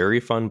played a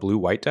very fun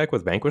blue-white deck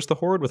with Vanquish the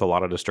Horde with a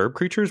lot of Disturb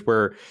creatures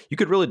where you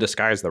could really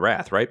disguise the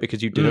Wrath, right?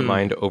 Because you didn't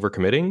mind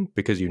overcommitting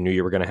because you knew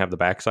you were going to have the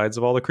backsides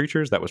of all the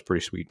creatures. That was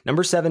pretty sweet.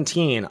 Number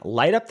 17,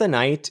 Light Up the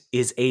Night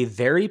is a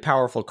very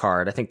powerful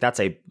card. I think that's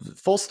a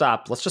full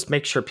stop. Let's just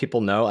make sure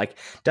people know. Like,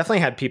 definitely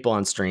had people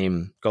on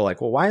stream go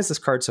like, well, why is this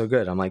card so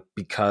good? I'm like,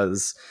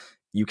 because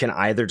you can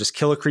either just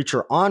kill a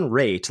creature on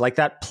rate, like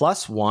that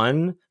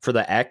 +1 for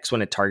the X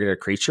when it targeted a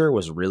creature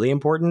was really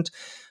important.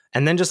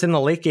 And then just in the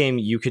late game,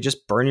 you could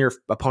just burn your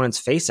opponent's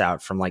face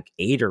out from like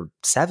 8 or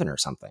 7 or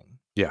something.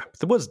 Yeah,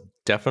 that was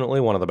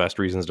definitely one of the best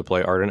reasons to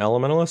play Ardent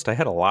Elementalist. I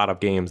had a lot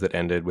of games that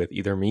ended with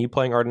either me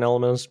playing Ardent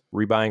Elementalist,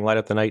 rebuying Light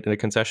Up the Night in a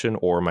concession,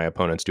 or my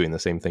opponents doing the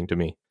same thing to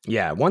me.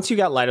 Yeah, once you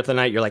got Light Up the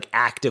Night, you're like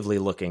actively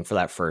looking for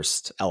that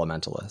first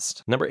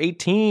Elementalist. Number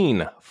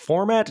 18,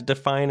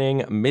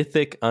 format-defining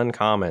mythic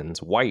uncommons.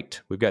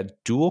 White. We've got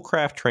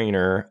Dualcraft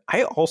Trainer.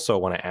 I also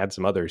want to add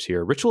some others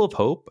here. Ritual of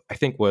Hope, I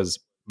think, was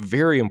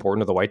very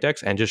important to the white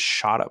decks and just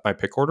shot up my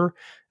pick order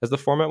as the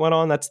format went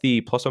on. That's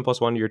the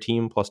 +1/+1 to your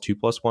team,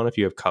 +2/+1 if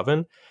you have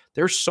Coven.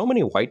 There's so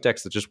many white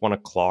decks that just want to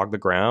clog the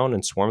ground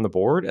and swarm the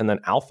board, and then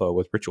Alpha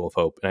with Ritual of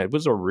Hope. And it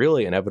was a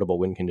really inevitable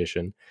win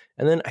condition.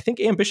 And then I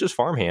think Ambitious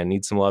Farmhand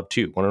needs some love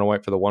too. 1 and a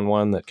white for the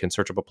 1/1 that can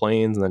search up a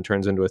plains and then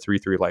turns into a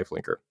 3/3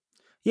 lifelinker.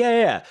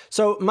 Yeah.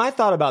 So my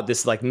thought about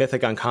this like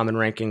mythic uncommon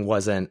ranking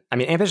wasn't, I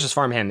mean, Ambitious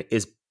Farmhand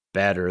is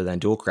better than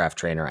Dualcraft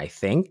Trainer, I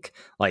think.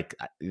 Like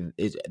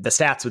the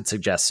stats would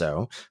suggest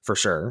so for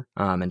sure.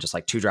 And just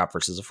like 2-drop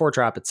versus a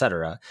 4-drop,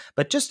 etc.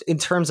 But just in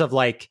terms of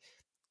like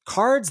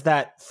cards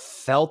that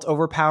felt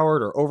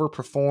overpowered or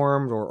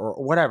overperformed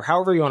or whatever,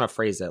 however you want to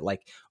phrase it,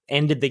 like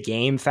ended the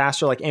game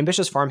faster. Like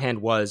Ambitious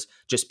Farmhand was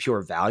just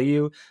pure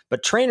value,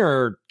 but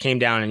Trainer came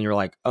down and you're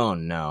like, oh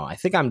no, I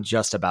think I'm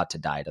just about to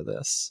die to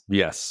this.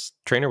 Yes,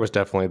 Trainer was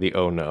definitely the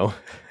oh no.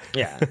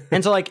 Yeah.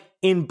 And so like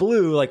in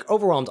blue, like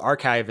Overwhelmed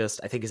Archivist,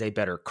 I think is a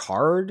better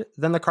card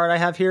than the card I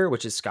have here,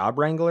 which is Scab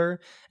Wrangler.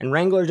 And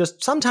Wrangler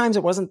just, sometimes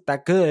it wasn't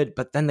that good,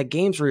 but then the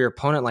games where your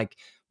opponent like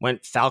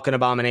went Falcon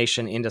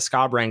Abomination into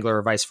Scab Wrangler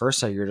or vice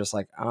versa, you're just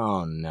like,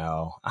 oh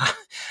no,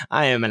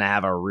 I am going to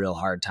have a real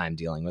hard time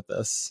dealing with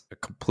this. I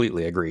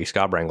completely agree.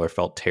 Scab Wrangler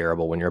felt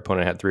terrible when your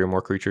opponent had 3 or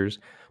more creatures.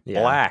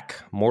 Yeah. Black,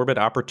 Morbid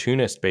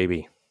Opportunist,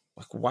 baby.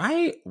 Like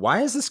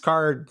why is this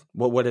card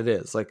what it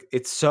is? Like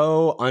it's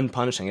so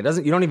unpunishing.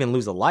 You don't even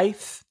lose a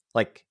life.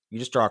 Like you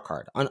just draw a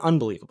card.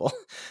 Unbelievable.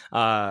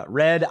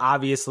 Red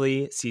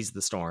obviously Seize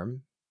the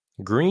Storm.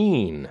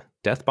 Green,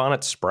 Death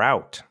Bonnet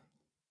Sprout.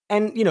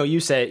 And you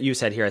said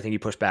here, I think you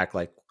pushed back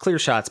like Clear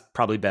Shot's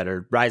probably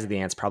better. Rise of the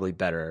Ants probably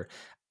better.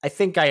 I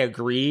think I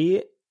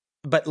agree,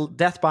 but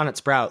Death Bonnet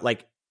Sprout,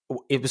 like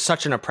it was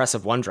such an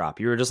oppressive 1-drop.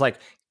 You were just like,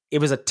 it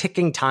was a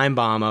ticking time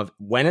bomb of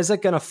when is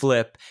it going to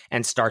flip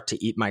and start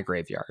to eat my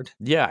graveyard?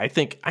 Yeah, I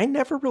think I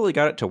never really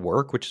got it to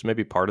work, which is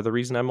maybe part of the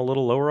reason I'm a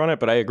little lower on it.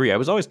 But I agree. I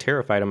was always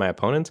terrified of my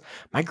opponents.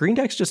 My green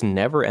decks just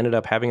never ended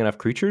up having enough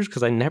creatures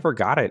because I never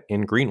got it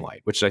in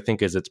green-white, which I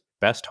think is its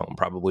best home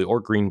probably, or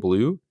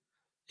green-blue.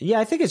 Yeah,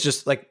 I think it's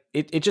just like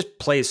it just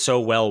plays so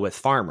well with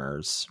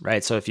farmers,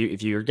 right? So if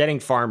you're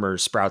getting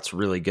farmers, Sprout's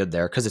really good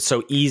there because it's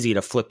so easy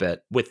to flip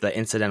it with the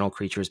incidental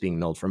creatures being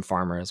milled from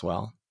farmer as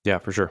well. Yeah,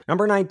 for sure.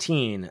 Number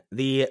 19,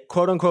 the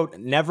quote-unquote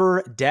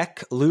never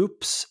deck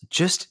loops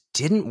just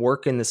didn't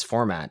work in this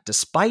format.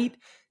 Despite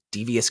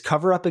Devious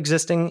Cover-Up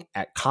existing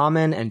at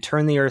common and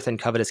Turn the Earth and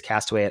Covetous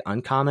Castaway at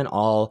uncommon,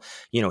 all,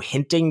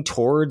 hinting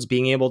towards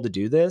being able to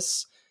do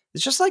this,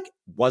 it's just like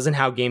wasn't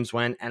how games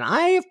went. And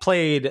I have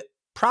played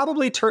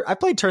I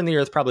played Turn the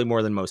Earth probably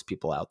more than most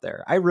people out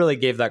there. I really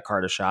gave that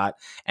card a shot,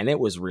 and it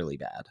was really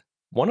bad.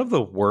 One of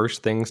the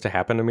worst things to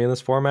happen to me in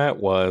this format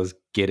was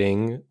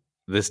getting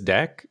this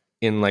deck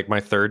in like my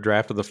 3rd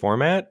draft of the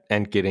format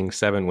and getting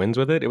 7 wins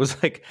with it. It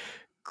was like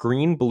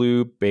green,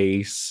 blue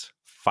base,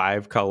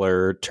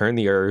 5-color, Turn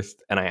the Earth,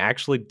 and I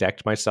actually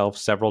decked myself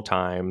several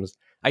times.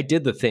 I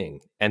did the thing,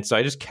 and so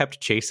I just kept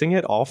chasing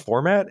it all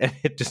format, and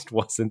it just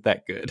wasn't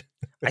that good.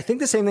 I think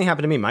the same thing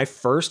happened to me. My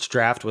first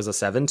draft was a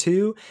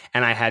 7-2,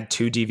 and I had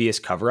 2 Devious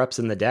Cover-Ups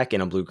in the deck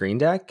in a blue-green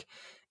deck,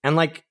 and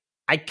like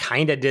I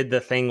kind of did the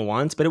thing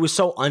once, but it was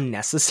so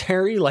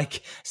unnecessary.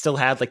 Like, still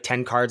had like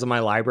 10 cards in my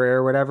library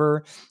or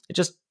whatever. It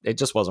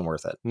just wasn't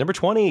worth it. Number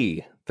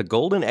 20, the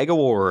Golden Egg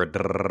Award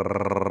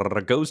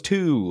goes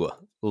to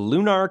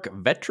Lunark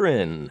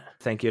Veteran.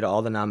 Thank you to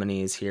all the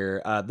nominees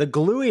here. The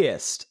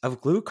gluiest of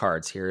glue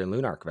cards here in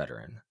Lunark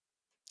Veteran.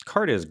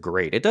 Card is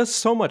great. It does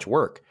so much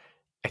work.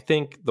 I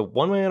think the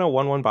 1-mana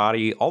 1/1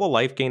 body, all the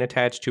life gain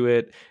attached to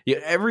it,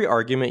 every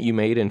argument you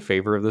made in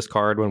favor of this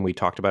card when we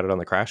talked about it on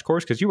the Crash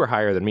Course, because you were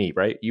higher than me,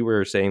 right? You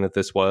were saying that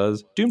this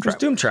was Doom Traveler.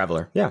 Doom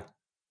Traveler, yeah.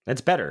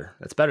 It's better.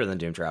 It's better than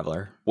Doom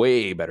Traveler.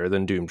 Way better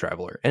than Doom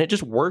Traveler. And it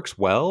just works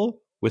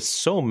well with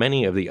so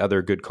many of the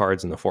other good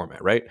cards in the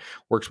format, right?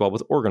 Works well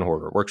with Organ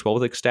Hoarder, works well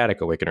with Ecstatic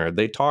Awakener.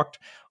 They talked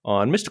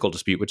on Mystical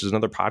Dispute, which is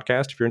another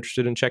podcast if you're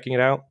interested in checking it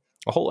out.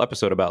 A whole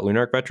episode about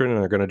Lunark Veteran,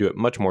 and they're going to do it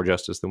much more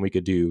justice than we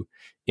could do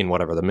in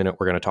whatever the minute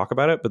we're going to talk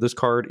about it. But this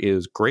card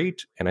is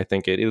great, and I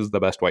think it is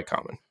the best white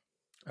common.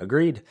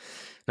 Agreed.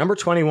 Number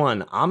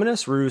 21,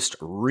 Ominous Roost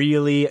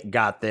really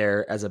got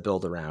there as a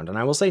build around. And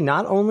I will say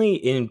not only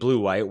in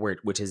blue-white,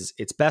 which is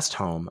its best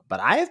home,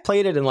 but I have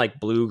played it in like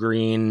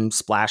blue-green,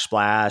 splash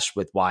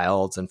with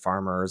wilds and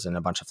farmers and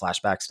a bunch of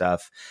flashback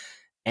stuff.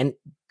 And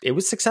it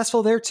was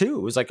successful there too.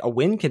 It was like a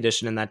win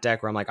condition in that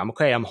deck where I'm like,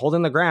 I'm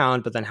holding the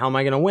ground, but then how am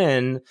I going to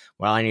win?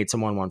 Well, I need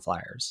some 1/1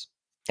 flyers.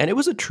 And it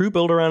was a true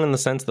build around in the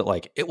sense that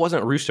like it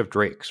wasn't Roost of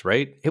Drakes,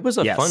 right? It was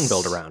a fun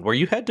build around where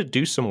you had to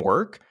do some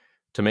work,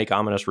 to make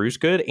Ominous Roost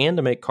good and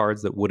to make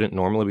cards that wouldn't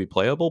normally be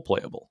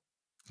playable.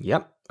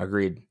 Yep,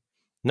 agreed.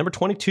 Number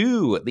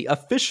 22, the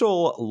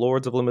official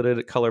Lords of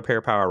Limited color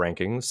pair power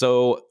ranking.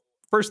 So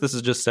first, this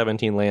is just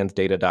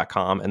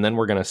 17landsdata.com, and then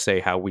we're going to say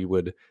how we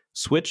would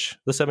switch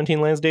the 17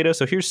 lands data.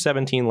 So here's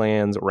 17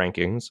 lands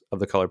rankings of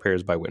the color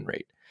pairs by win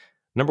rate.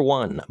 Number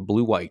 1,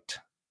 blue-white.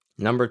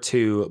 Number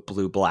 2,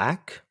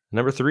 blue-black.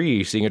 Number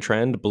 3, seeing a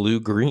trend,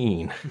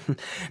 blue-green.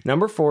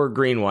 Number 4,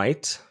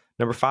 green-white.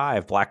 Number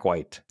 5,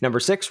 black-white. Number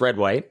 6,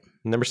 red-white.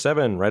 Number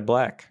 7,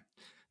 red-black.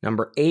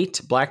 Number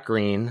 8,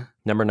 black-green.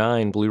 Number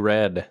 9,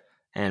 blue-red.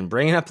 And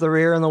bringing up the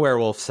rear in the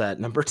werewolf set,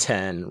 number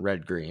 10,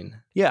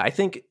 red-green. Yeah, I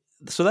think,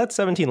 so that's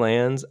 17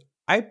 lands.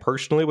 I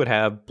personally would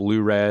have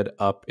blue-red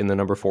up in the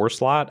number 4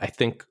 slot. I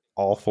think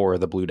all 4 of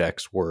the blue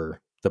decks were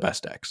the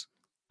best decks.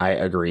 I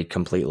agree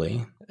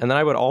completely. And then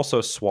I would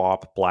also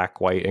swap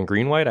black, white, and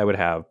green, white. I would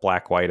have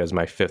black, white as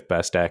my 5th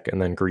best deck,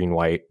 and then green,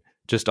 white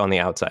just on the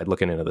outside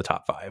looking into the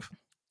top 5.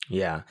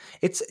 Yeah,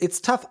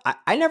 it's tough.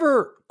 I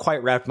never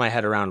quite wrapped my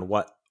head around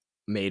what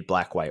made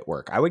black, white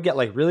work. I would get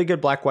like really good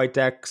black, white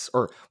decks,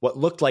 or what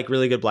looked like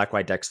really good black,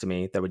 white decks to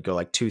me that would go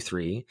like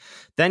 2-3,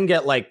 then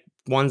get like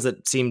ones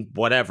that seemed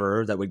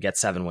whatever that would get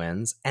 7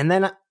 wins. And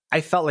then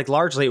I felt like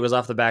largely it was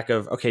off the back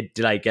of, okay,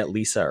 did I get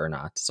Lisa or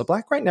not? So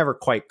black, white never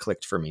quite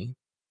clicked for me.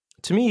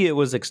 To me, it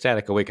was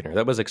Ecstatic Awakener.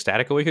 That was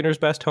Ecstatic Awakener's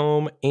best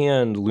home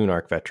and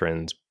Lunarch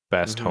Veteran's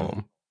best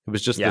home. It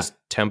was just this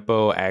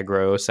tempo,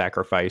 aggro,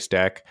 sacrifice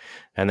deck.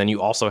 And then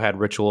you also had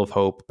Ritual of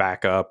Hope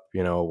back up,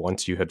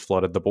 once you had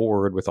flooded the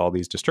board with all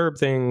these disturb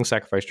things,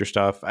 sacrificed your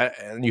stuff.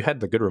 And you had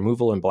the good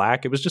removal in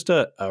black. It was just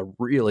a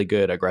really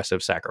good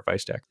aggressive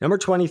sacrifice deck. Number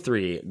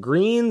 23,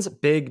 Green's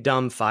big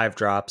dumb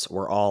 5-drops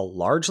were all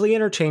largely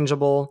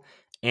interchangeable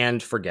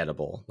and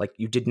forgettable. Like,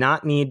 you did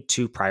not need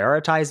to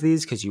prioritize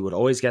these because you would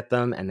always get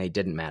them and they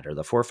didn't matter.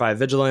 The 4/5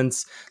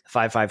 Vigilance, the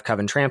 5/5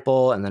 Coven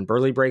Trample, and then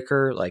Burly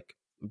Breaker, like,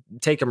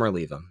 take them or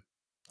leave them.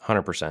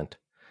 100%.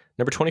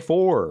 Number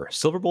 24,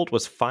 Silverbolt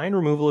was fine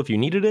removal if you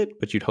needed it,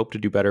 but you'd hope to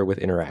do better with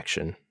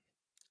interaction.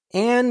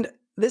 And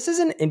this is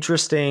an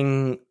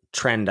interesting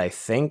trend, I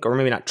think, or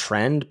maybe not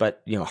trend,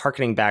 but,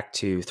 harkening back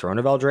to Throne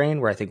of Eldraine,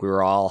 where I think we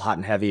were all hot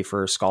and heavy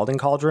for Scalding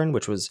Cauldron,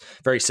 which was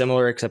very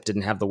similar, except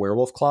didn't have the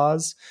werewolf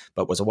clause,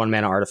 but was a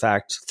 1-mana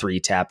artifact,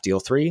 3-tap, deal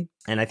 3.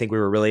 And I think we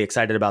were really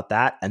excited about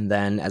that. And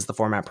then as the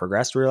format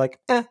progressed, we were like,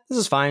 this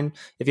is fine.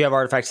 If you have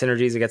artifact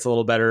synergies, it gets a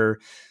little better.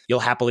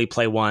 You'll happily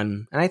play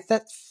one. And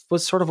that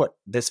was sort of what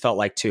this felt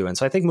like too. And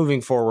so I think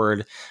moving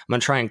forward, I'm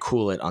going to try and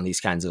cool it on these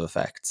kinds of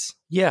effects.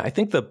 Yeah, I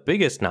think the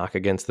biggest knock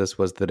against this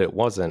was that it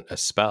wasn't a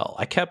spell.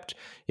 I kept,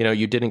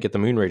 you didn't get the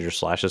Moonrager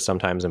slashes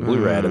sometimes in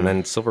blue-red, and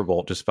then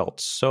Silverbolt just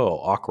felt so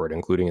awkward,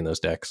 including in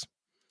those decks.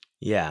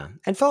 Yeah,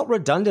 and felt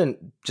redundant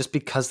just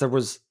because the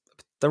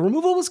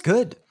removal was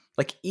good.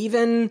 Like,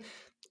 even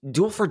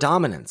Duel for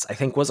Dominance, I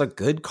think, was a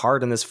good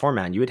card in this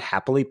format. You would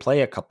happily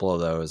play a couple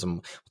of those. And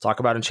we'll talk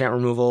about enchant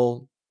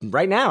removal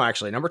right now,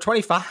 actually. Number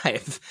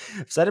 25.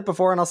 I've said it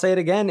before and I'll say it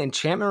again.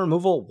 Enchantment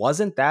removal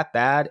wasn't that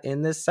bad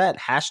in this set.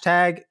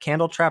 Hashtag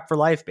Candle Trap for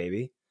life,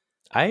 baby.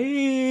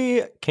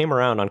 I came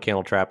around on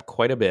Candle Trap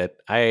quite a bit.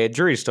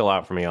 Jury's still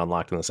out for me on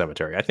Locked in the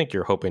Cemetery. I think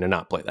you're hoping to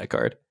not play that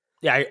card.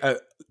 Yeah, I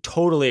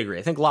totally agree.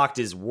 I think Locked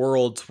is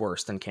worlds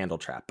worse than Candle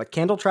Trap. But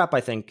Candle Trap, I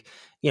think,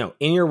 in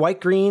your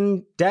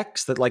white-green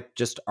decks that like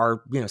just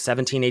are,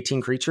 17,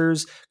 18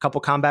 creatures,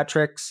 couple combat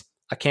tricks,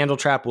 a Candle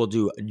Trap will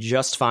do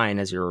just fine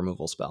as your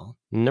removal spell.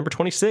 Number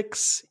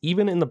 26,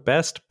 even in the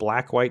best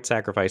black-white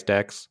sacrifice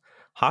decks,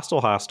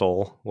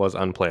 Hostile was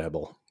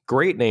unplayable.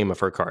 Great name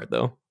for a card,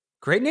 though.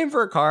 Great name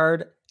for a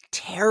card.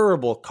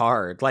 Terrible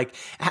card. Like,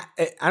 I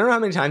don't know how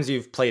many times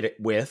you've played it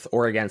with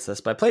or against this,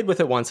 but I played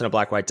with it once in a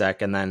black-white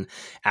deck, and then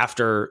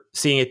after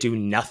seeing it do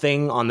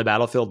nothing on the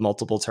battlefield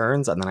multiple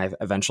turns, and then I've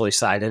eventually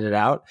sided it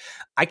out,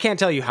 I can't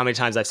tell you how many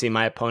times I've seen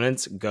my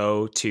opponents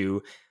go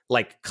to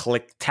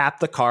tap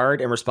the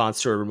card in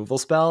response to a removal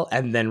spell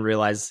and then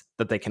realize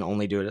that they can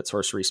only do it at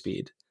sorcery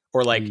speed,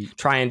 or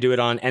try and do it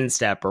on end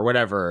step or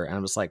whatever. And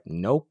I'm just like,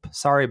 nope,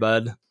 sorry,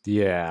 bud.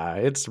 Yeah,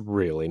 it's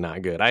really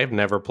not good. I've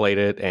never played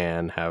it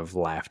and have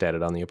laughed at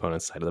it on the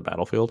opponent's side of the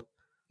battlefield.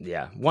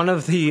 Yeah, one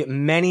of the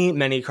many,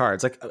 many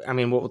cards.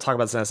 We'll talk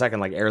about this in a second,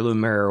 like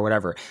Heirloom Mirror or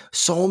whatever.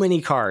 So many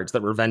cards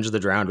that Revenge of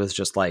the Drowned was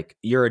just like,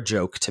 you're a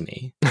joke to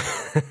me.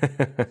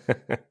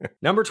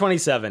 Number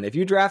 27. If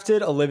you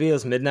drafted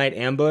Olivia's Midnight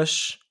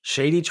Ambush,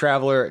 Shady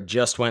Traveler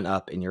just went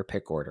up in your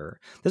pick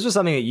order. This was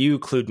something that you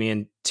clued me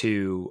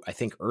into, I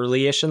think,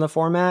 early-ish in the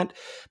format.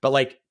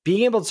 But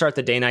being able to start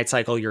the day-night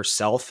cycle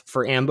yourself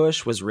for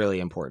Ambush was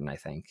really important, I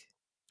think.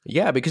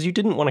 Yeah, because you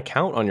didn't want to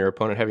count on your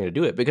opponent having to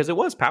do it, because it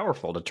was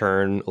powerful to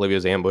turn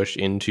Olivia's Ambush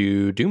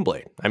into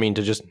Doomblade. I mean,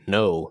 to just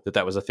know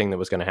that was a thing that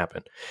was going to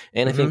happen.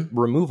 And I think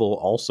removal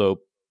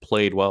also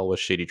played well with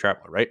Shady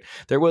Traveler, right?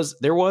 There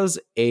was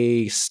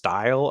a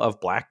style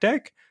of black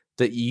deck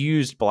that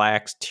used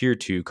black's tier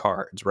 2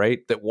 cards,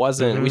 right? That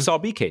wasn't, we saw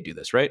BK do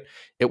this, right?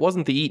 It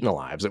wasn't the Eaten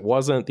Alives. It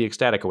wasn't the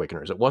Ecstatic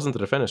Awakeners. It wasn't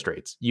the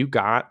Defenestrates. You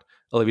got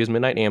Olivia's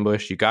Midnight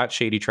Ambush. You got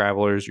Shady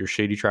Travelers. Your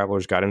Shady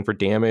Travelers got in for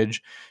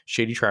damage.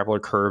 Shady Traveler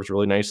curves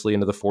really nicely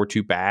into the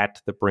 4/2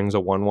 bat that brings a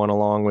 1/1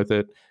 along with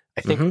it.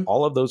 I think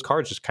all of those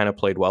cards just kind of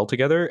played well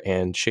together,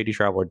 and Shady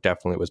Traveler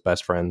definitely was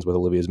best friends with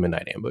Olivia's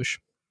Midnight Ambush.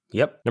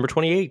 Yep. Number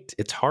 28,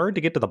 it's hard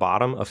to get to the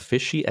bottom of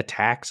fishy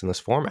attacks in this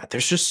format.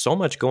 There's just so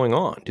much going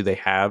on. Do they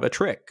have a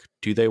trick?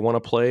 Do they want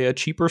to play a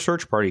cheaper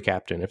search party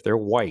captain if they're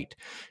white?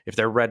 If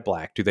they're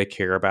red-black, do they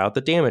care about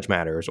the damage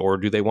matters? Or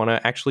do they want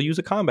to actually use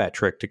a combat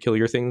trick to kill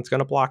your thing that's going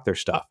to block their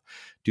stuff?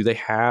 Do they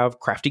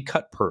have Crafty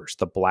Cut Purse,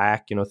 the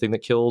black, thing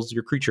that kills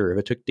your creature if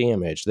it took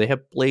damage? They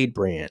have Blade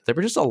Brand. There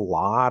were just a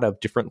lot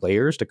of different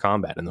layers to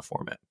combat in the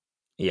format.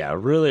 Yeah,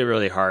 really,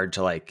 really hard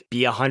to like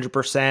be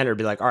 100% or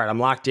be like, all right, I'm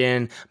locked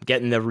in, I'm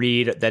getting the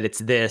read that it's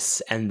this,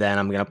 and then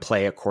I'm going to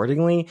play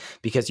accordingly.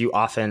 Because you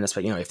often,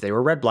 if they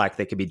were red-black,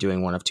 they could be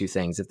doing one of two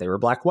things. If they were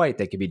black-white,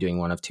 they could be doing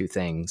one of two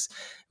things.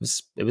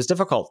 It was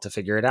difficult to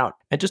figure it out.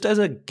 And just as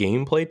a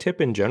gameplay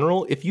tip in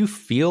general, if you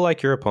feel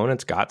like your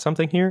opponent's got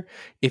something here,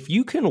 if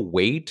you can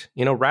wait,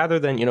 rather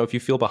than, if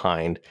you feel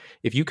behind,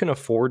 if you can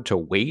afford to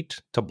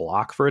wait to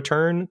block for a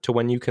turn to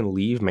when you can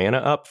leave mana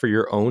up for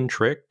your own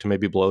trick to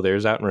maybe blow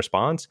theirs out in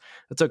response,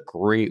 that's a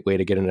great way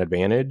to get an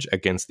advantage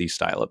against these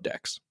style of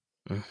decks.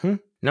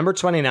 Number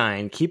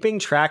 29, keeping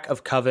track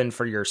of Coven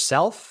for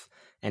yourself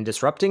and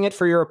disrupting it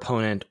for your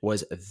opponent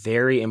was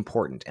very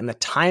important. And the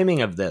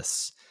timing of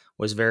this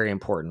was very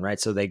important, right?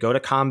 So they go to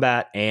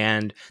combat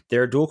and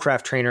their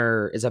Duelcraft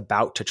trainer is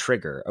about to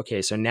trigger.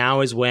 Okay, so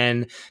now is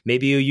when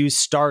maybe you use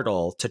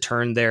Startle to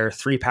turn their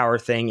 3-power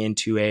thing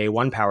into a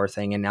 1-power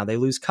thing, and now they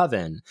lose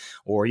Coven,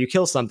 or you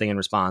kill something in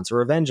response, or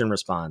Revenge in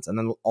response. And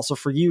then also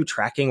for you,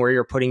 tracking where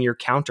you're putting your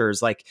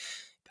counters. Like,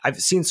 I've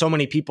seen so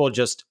many people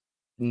just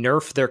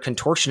nerf their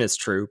Contortionist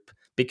troop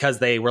because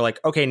they were like,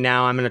 okay,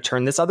 now I'm going to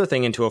turn this other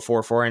thing into a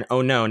 4/4, and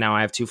oh no, now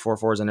I have 2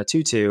 4/4s and a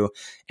 2/2,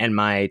 and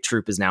my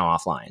troop is now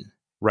offline.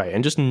 Right.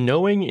 And just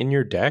knowing in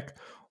your deck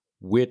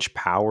which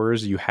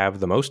powers you have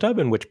the most of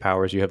and which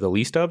powers you have the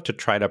least of to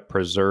try to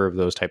preserve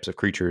those types of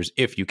creatures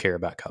if you care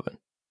about Coven.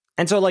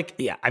 And so,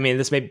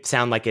 this may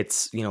sound like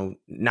it's,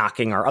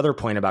 knocking our other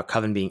point about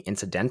Coven being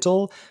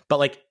incidental, but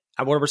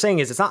what we're saying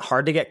is it's not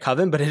hard to get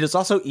Coven, but it is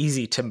also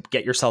easy to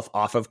get yourself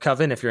off of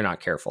Coven if you're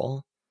not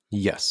careful.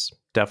 Yes,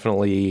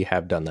 definitely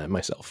have done that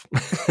myself.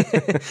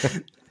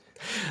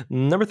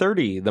 Number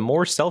 30, the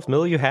more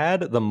self-mill you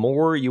had, the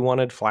more you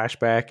wanted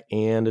Flashback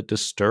and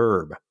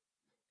Disturb.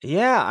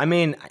 Yeah,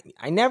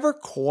 I never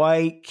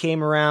quite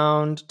came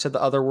around to the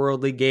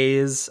otherworldly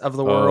gaze of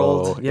the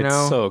world.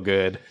 It's so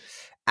good.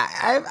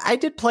 I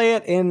did play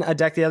it in a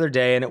deck the other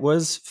day, and it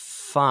was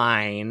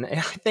fine.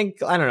 I think,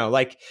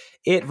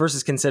 it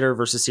versus Consider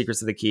versus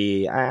Secrets of the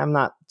Key. I'm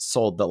not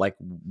sold that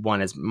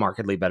one is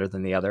markedly better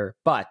than the other.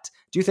 But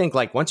do you think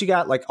once you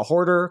got a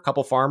Hoarder, a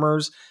couple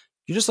Farmers,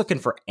 you're just looking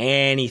for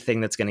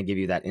anything that's going to give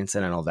you that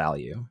incidental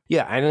value?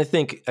 Yeah, and I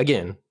think,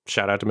 again,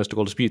 shout out to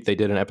Mystical Dispute. They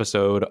did an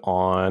episode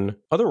on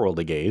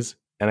Otherworldly Gaze,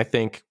 and I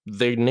think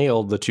they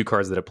nailed the 2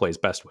 cards that it plays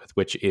best with,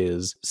 which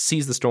is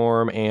Seize the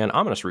Storm and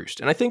Ominous Roost.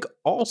 And I think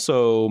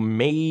also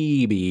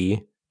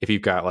maybe if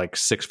you've got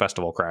 6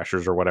 Festival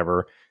Crashers or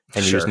whatever,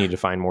 and you just need to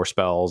find more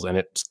spells, and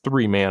it's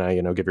 3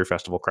 mana, give your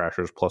Festival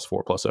Crashers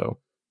 +4/+0.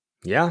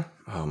 Yeah.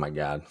 Oh my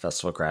God.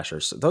 Festival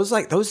Crashers.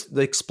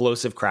 The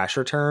explosive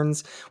Crasher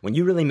turns, when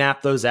you really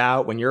map those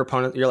out, when your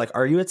opponent, you're like,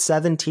 are you at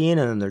 17?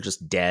 And then they're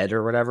just dead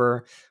or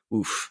whatever.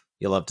 Oof.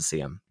 You'll love to see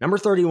them. Number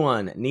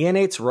 31,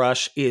 Neonate's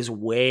Rush is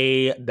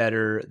way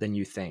better than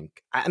you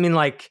think.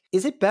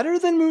 Is it better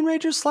than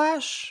Moonrager's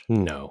Slash?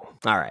 No.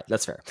 All right,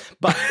 that's fair.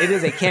 But it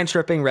is a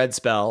cantripping red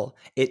spell.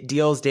 It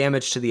deals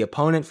damage to the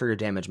opponent for your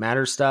damage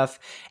matters stuff.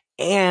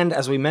 And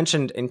as we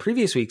mentioned in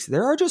previous weeks,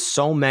 there are just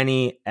so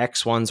many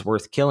X1s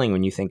worth killing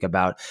when you think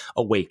about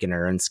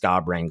Awakener and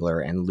Skaab Wrangler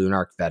and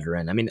Lunarch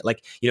Veteran.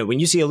 When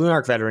you see a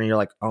Lunarch Veteran, you're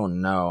like, oh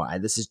no,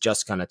 this is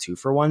just going to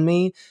 2-for-1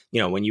 me.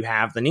 When you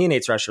have the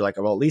Neonate's Rush, you're like,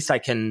 well, at least I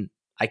can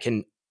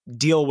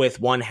deal with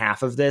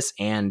 1/2 of this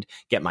and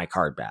get my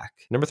card back.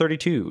 Number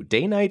 32,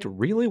 Day Knight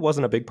really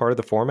wasn't a big part of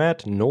the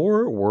format,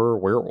 nor were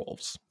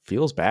werewolves.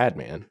 Feels bad,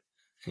 man.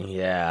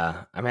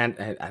 Yeah. I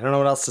don't know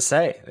what else to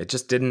say. It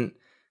just didn't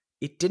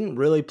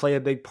really play a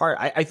big part.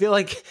 I feel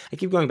like I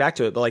keep going back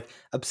to it, but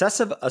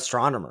Obsessive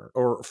Astronomer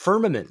or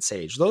Firmament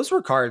Sage, those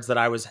were cards that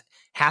I was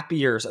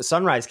happier,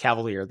 Sunrise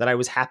Cavalier, that I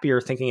was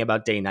happier thinking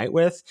about Day Knight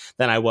with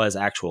than I was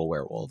actual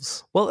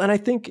werewolves. Well, and I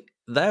think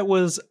that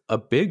was a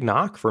big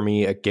knock for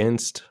me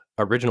against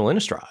original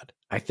Innistrad.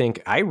 I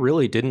think I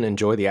really didn't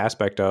enjoy the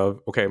aspect of,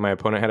 okay, my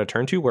opponent had a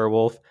turn 2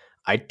 werewolf.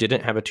 I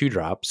didn't have a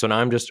 2-drop, so now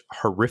I'm just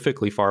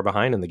horrifically far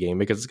behind in the game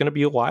because it's going to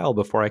be a while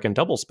before I can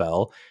double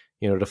spell,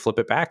 to flip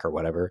it back or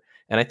whatever.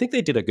 And I think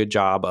they did a good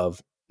job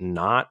of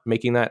not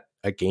making that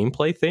a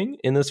gameplay thing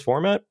in this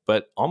format,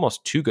 but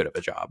almost too good of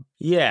a job.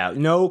 Yeah,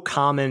 no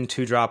common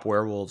 2-drop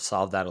werewolf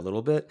solved that a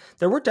little bit.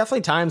 There were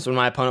definitely times when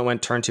my opponent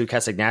went turn 2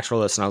 Kessig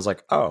Naturalist, and I was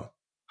like, oh,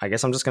 I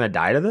guess I'm just going to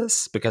die to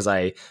this because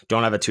I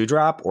don't have a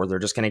 2-drop, or they're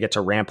just going to get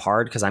to ramp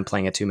hard because I'm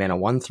playing a 2-mana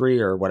 1/3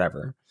 or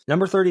whatever.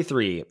 Number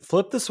 33,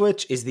 Flip the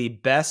Switch is the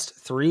best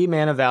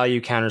 3-mana value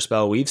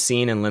counterspell we've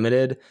seen in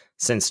Limited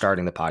since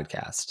starting the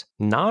podcast.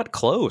 Not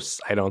close,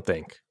 I don't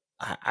think.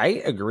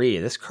 I agree.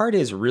 This card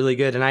is really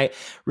good. And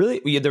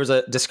there was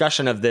a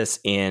discussion of this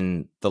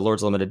in the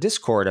Lords Limited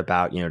Discord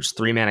about, just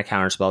 3-mana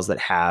counterspells that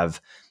have,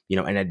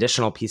 an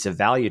additional piece of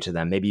value to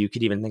them. Maybe you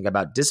could even think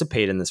about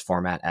Dissipate in this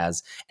format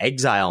as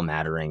exile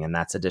mattering, and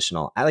that's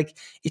additional.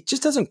 It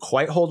just doesn't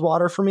quite hold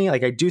water for me.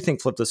 I do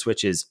think Flip the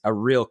Switch is a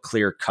real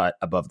clear cut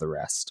above the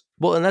rest.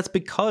 Well, and that's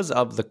because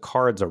of the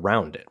cards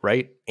around it,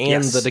 right?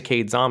 And the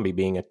Decayed Zombie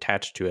being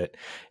attached to it.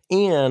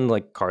 And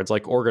cards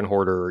like Organ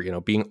Hoarder,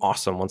 being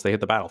awesome once they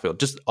hit the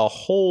battlefield. Just a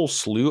whole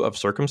slew of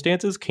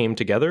circumstances came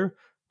together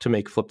to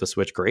make Flip the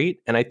Switch great.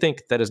 And I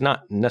think that is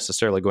not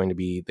necessarily going to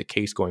be the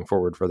case going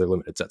forward for their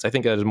limited sets. I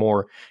think that is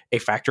more a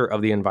factor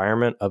of the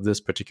environment of this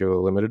particular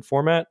limited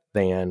format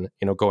than,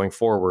 going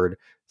forward,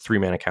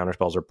 3-mana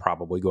counterspells are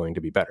probably going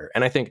to be better.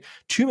 And I think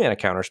 2-mana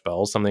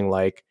counterspells, something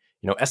like,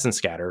 Essence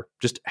Scatter,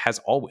 just has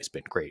always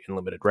been great in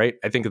limited, right?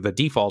 I think that the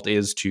default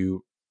is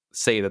to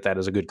say that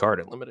is a good card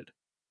in limited.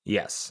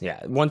 Yes.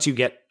 Yeah. Once you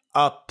get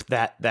up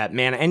that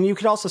mana, and you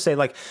could also say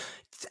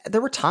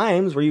there were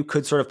times where you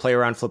could sort of play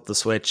around Flip the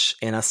Switch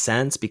in a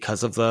sense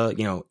because of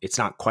the, it's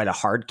not quite a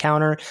hard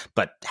counter,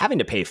 but having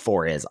to pay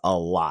 4 is a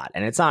lot.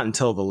 And it's not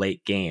until the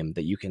late game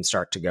that you can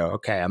start to go,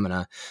 okay, I'm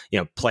going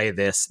to, play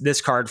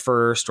this card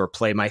first, or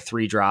play my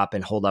 3-drop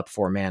and hold up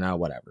 4 mana,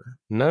 whatever.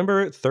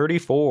 Number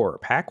 34,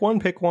 pack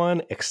 1, pick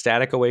 1,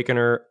 Ecstatic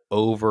Awakener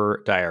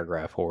over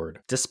Diregraph Horde.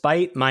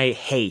 Despite my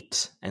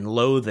hate and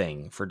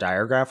loathing for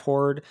Diregraph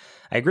Horde,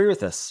 I agree with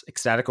this.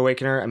 Ecstatic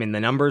Awakener, the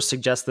numbers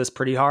suggest this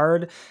pretty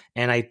hard,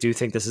 and I do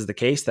think this is the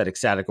case, that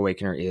Ecstatic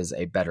Awakener is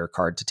a better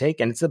card to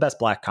take, and it's the best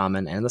black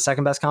common and the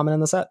second best common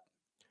in the set.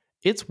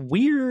 It's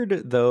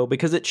weird, though,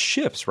 because it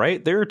shifts,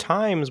 right? There are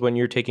times when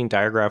you're taking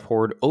Diregraph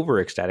Horde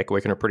over Ecstatic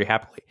Awakener pretty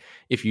happily.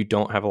 If you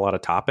don't have a lot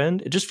of top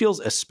end, it just feels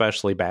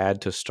especially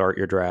bad to start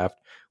your draft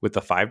with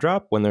the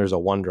 5-drop when there's a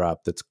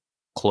 1-drop that's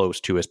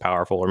close to as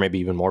powerful, or maybe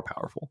even more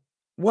powerful.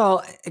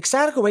 Well,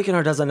 Ecstatic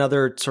Awakener does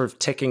another sort of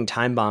ticking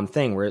time bomb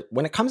thing where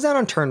when it comes down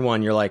on turn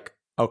 1, you're like,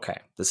 okay,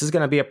 this is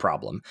going to be a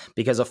problem,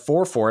 because a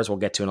 4/4, as we'll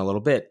get to in a little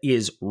bit,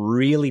 is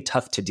really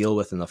tough to deal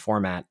with in the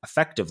format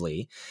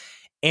effectively.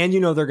 And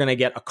they're going to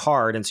get a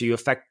card, and so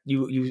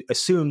you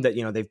assume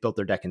that they've built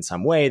their deck in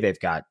some way. They've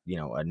got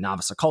a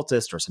Novice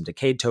Occultist or some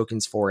Decayed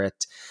tokens for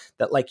it.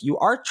 That you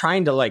are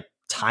trying to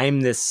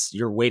time this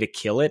your way to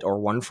kill it or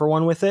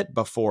 1-for-1 with it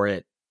before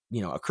it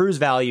accrues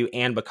value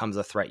and becomes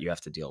a threat you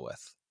have to deal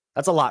with.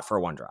 That's a lot for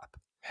a 1-drop.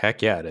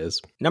 Heck yeah, it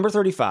is. Number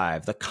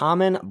 35, the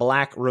common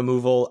black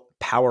removal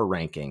power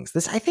rankings.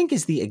 This, I think,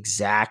 is the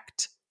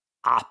exact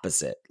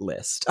opposite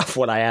list of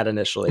what I had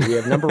initially. We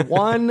have number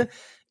 1,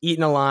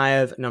 Eaten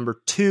Alive,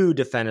 number 2,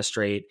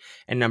 Defenestrate,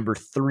 and number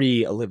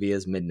 3,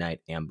 Olivia's Midnight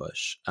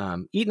Ambush.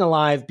 Eaten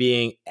Alive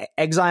being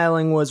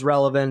exiling was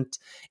relevant,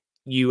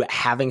 you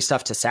having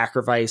stuff to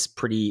sacrifice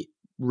pretty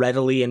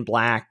readily in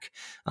black,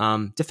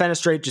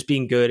 Defenestrate just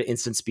being good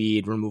instant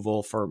speed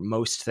removal for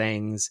most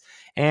things,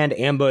 and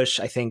Ambush,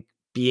 I think,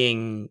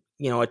 being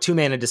a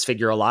 2-mana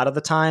disfigure a lot of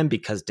the time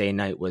because Day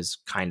Night was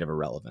kind of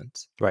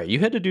irrelevant. Right, you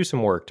had to do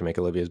some work to make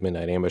Olivia's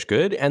Midnight Ambush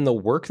good, and the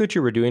work that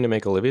you were doing to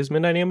make Olivia's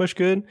Midnight Ambush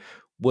good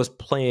was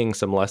playing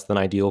some less than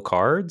ideal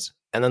cards,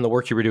 and then the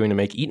work you were doing to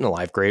make Eaten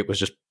Alive great was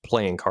just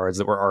playing cards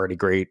that were already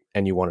great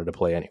and you wanted to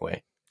play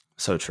anyway.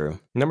 So true.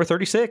 Number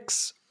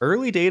 36.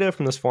 Early data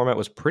from this format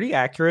was pretty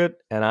accurate,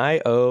 and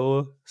I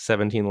owe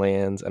 17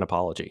 Lands an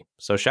apology.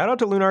 So shout out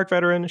to Lunarch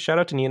Veteran, shout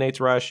out to Neonate's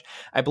Rush.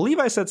 I believe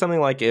I said something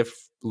like, if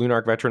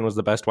Lunarch Veteran was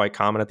the best white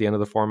common at the end of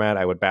the format,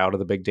 I would bow to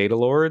the Big Data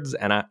Lords,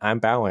 and I'm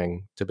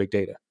bowing to Big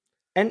Data.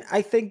 And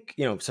I think,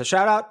 so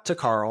shout out to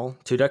Carl,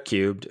 2Duck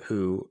Cubed,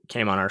 who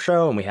came on our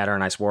show, and we had our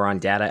nice War on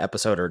Data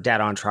episode, or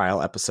Data on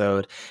Trial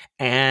episode.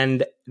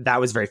 And that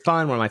was very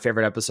fun. One of my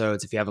favorite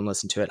episodes. If you haven't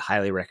listened to it,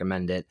 highly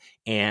recommend it.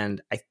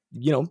 And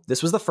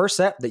this was the first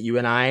set that you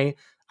and I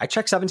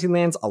checked 17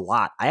 lands a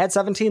lot. I had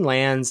 17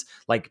 lands,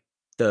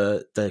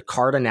 the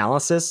card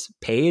analysis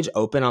page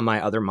open on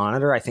my other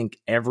monitor, I think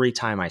every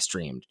time I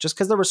streamed, just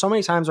because there were so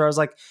many times where I was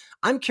like,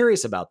 I'm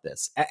curious about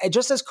this.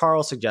 Just as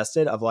Carl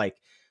suggested, of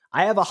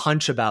I have a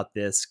hunch about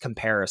this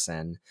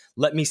comparison.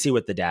 Let me see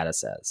what the data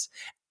says.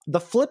 The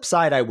flip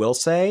side, I will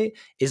say,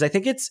 is I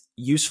think it's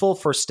useful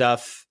for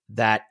stuff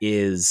that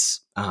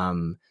is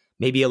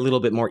maybe a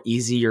little bit more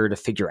easier to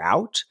figure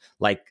out,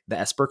 like the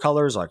Esper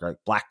colors, like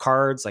black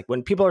cards. Like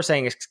when people are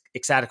saying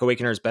Ecstatic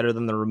Awakener is better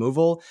than the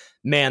removal,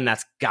 man,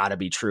 that's got to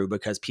be true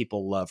because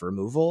people love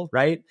removal,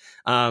 right?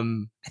 I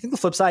think the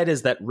flip side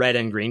is that red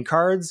and green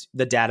cards,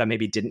 the data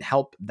maybe didn't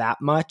help that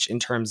much in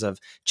terms of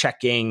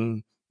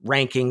checking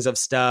rankings of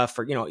stuff,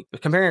 or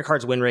comparing a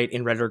card's win rate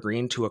in red or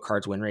green to a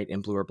card's win rate in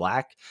blue or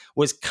black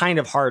was kind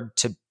of hard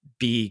to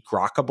be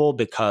grokkable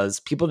because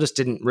people just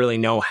didn't really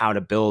know how to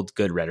build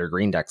good red or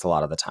green decks a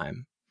lot of the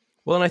time.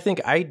 Well, and I think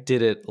I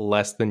did it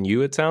less than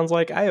you, it sounds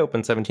like. I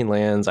opened 17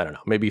 lands, I don't know,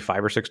 maybe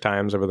 5 or 6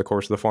 times over the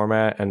course of the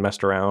format and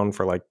messed around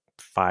for like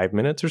 5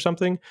 minutes or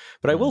something.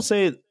 But I will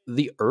say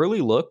the early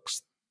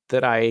looks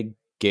that I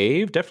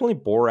gave definitely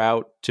bore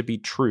out to be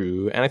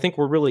true, and I think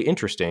were really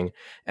interesting.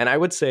 And I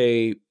would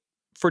say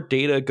for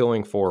data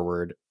going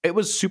forward, it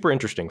was super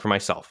interesting for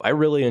myself. I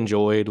really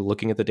enjoyed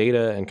looking at the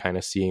data and kind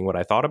of seeing what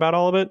I thought about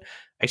all of it.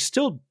 I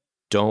still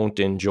don't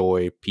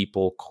enjoy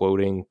people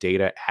quoting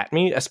data at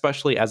me,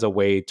 especially as a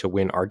way to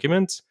win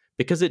arguments,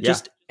 because it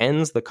just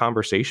ends the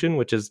conversation,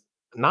 which is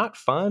not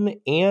fun.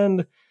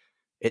 And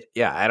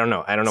I don't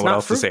know. I don't know what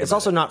else to say. It's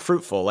also not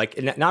fruitful.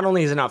 Like, not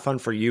only is it not fun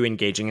for you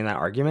engaging in that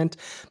argument,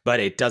 but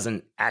it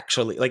doesn't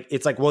actually, like,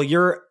 it's like, well,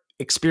 your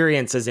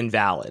experience is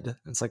invalid.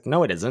 It's like,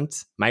 no, it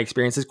isn't. My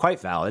experience is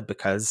quite valid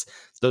because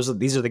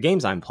these are the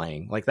games I'm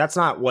playing. Like, that's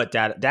not what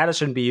data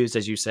shouldn't be used,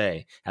 as you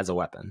say, as a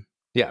weapon.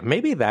 Yeah,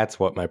 maybe that's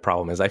what my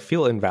problem is. I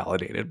feel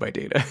invalidated by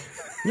data.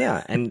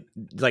 Yeah, and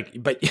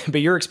like, but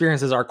your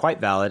experiences are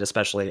quite valid,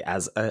 especially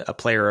as a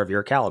player of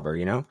your caliber,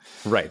 you know?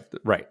 Right.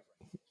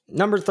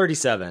 Number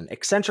 37,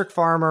 Eccentric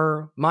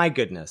Farmer. My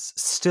goodness,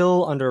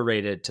 still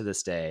underrated to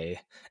this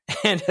day.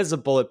 And as a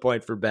bullet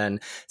point for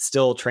Ben,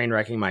 still train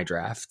wrecking my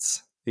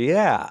drafts.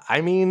 Yeah, I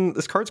mean,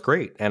 this card's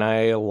great, and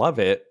I love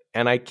it.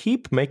 And I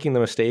keep making the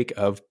mistake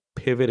of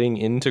pivoting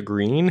into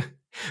green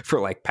for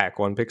like pack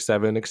 1, pick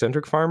 7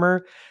 Eccentric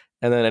Farmer,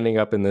 and then ending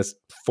up in this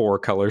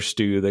 4-color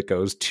stew that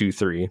goes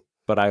 2-3.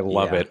 But I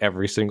love it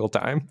every single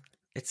time.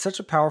 It's such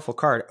a powerful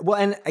card. Well,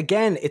 and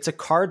again, it's a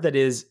card that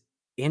is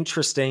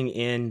interesting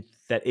in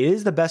that it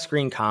is the best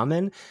green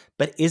common,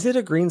 but is it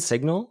a green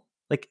signal?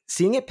 Like,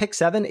 seeing it pick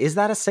 7, is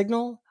that a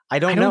signal? I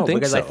don't know.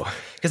 Think because so.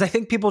 Because I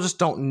think people just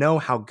don't know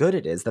how good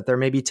it is, that they're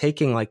maybe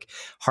taking like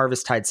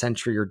Harvest-Tide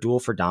Sentry or Duel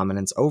for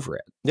Dominance over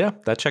it. Yeah,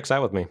 that checks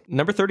out with me.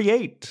 Number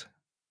 38.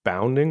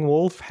 Bounding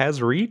Wolf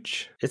has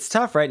reach. It's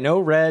tough, right? No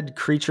red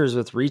creatures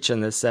with reach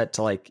in this set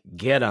to like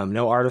get them.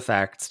 No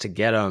artifacts to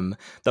get them.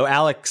 Though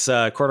Alex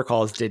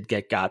Corticalls did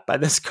get got by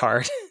this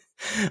card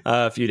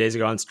a few days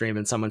ago on stream,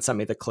 and someone sent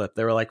me the clip.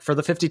 They were like, for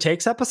the 50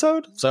 takes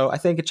episode? So I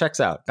think it checks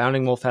out.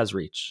 Bounding Wolf has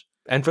reach.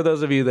 And for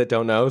those of you that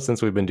don't know,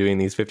 since we've been doing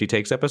these 50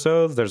 takes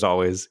episodes, there's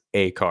always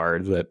a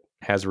card that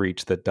has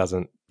reach that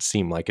doesn't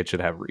seem like it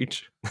should have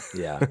reach.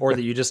 Yeah. Or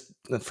that you just,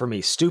 for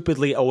me,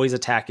 stupidly always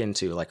attack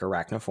into, like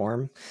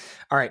Arachnoform.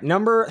 All right.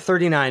 Number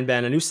 39,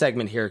 Ben, a new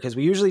segment here, because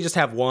we usually just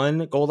have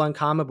one gold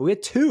uncommon, but we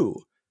had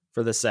 2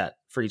 for the set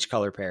for each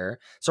color pair.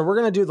 So we're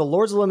going to do the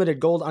Lords of Limited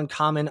Gold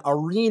Uncommon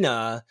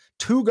Arena.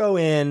 2 go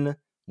in,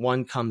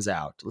 1 comes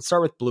out. Let's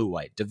start with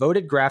blue-white.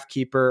 Devoted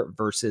Graphkeeper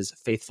versus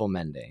Faithful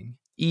Mending.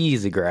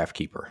 Easy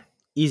Graphkeeper.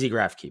 Easy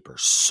Graphkeeper.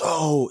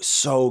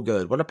 So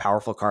good. What a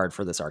powerful card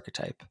for this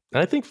archetype.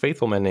 And I think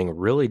Faithful Mending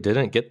really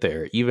didn't get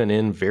there, even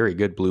in very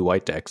good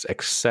blue-white decks,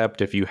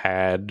 except if you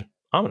had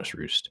Ominous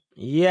Roost.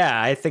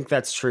 Yeah, I think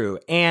that's true.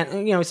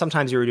 And, you know,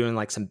 sometimes you were doing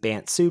like some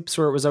Bant Soups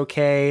where it was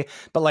okay.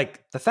 But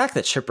like the fact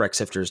that Shipwreck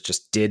Sifters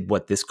just did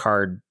what this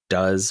card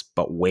does,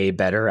 but way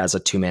better as a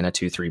 2-mana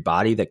 2/3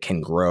 body that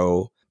can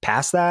grow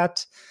past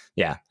that.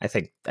 Yeah, I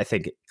think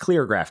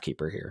clear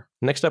Graphkeeper here.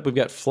 Next up, we've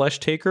got Flesh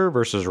Taker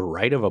versus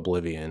Rite of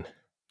Oblivion.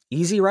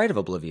 Easy Rite of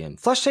Oblivion.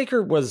 Flesh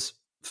Taker was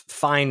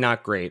fine,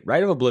 not great.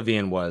 Rite of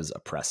Oblivion was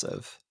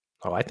oppressive.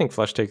 Oh, I think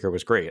Flesh Taker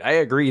was great. I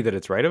agree that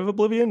it's Rite of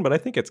Oblivion, but I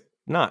think it's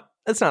not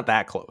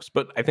that close.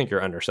 But I think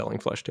you're underselling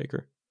Flesh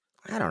Taker.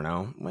 I don't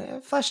know.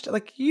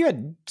 Like, you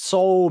had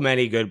so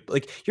many good,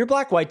 like, your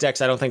black-white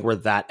decks, I don't think were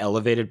that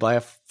elevated by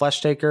a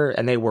Flesh Taker,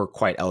 and they were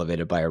quite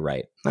elevated by a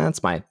Rite.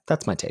 That's my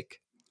take.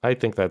 I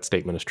think that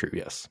statement is true,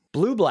 yes.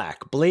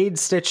 Blue-black, Blade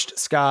Stitched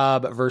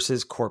Skob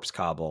versus Corpse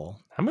Cobble.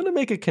 I'm going to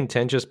make a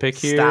contentious pick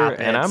here,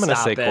 and I'm going to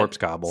say Corpse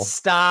Cobble.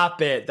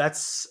 Stop it.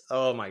 That's,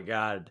 oh my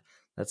God.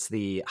 That's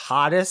the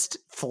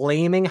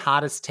flaming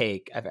hottest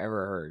take I've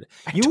ever heard.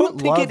 You don't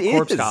think it is.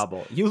 Corpse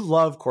Cobble. You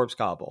love Corpse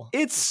Cobble.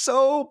 It's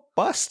so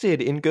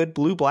busted in good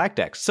blue-black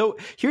decks. So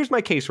here's my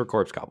case for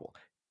Corpse Cobble.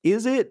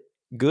 Is it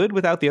good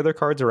without the other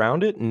cards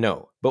around it?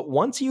 No. But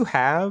once you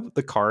have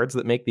the cards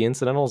that make the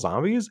incidental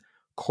zombies,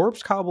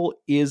 Corpse Cobble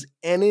is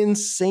an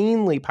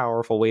insanely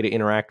powerful way to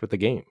interact with the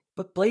game.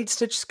 But Blade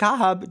Stitch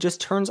Skob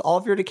just turns all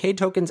of your Decayed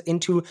tokens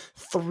into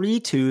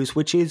 3/2s,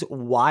 which is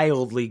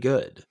wildly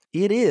good.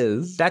 It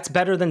is. That's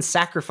better than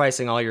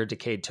sacrificing all your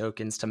Decayed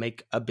tokens to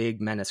make a big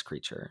menace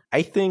creature.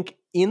 I think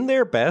in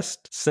their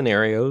best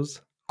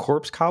scenarios,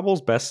 Corpse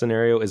Cobble's best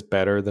scenario is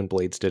better than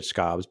Blade Stitch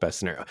Skob's best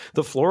scenario.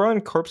 The floor on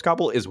Corpse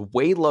Cobble is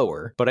way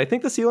lower, but I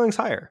think the ceiling's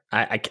higher.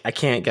 I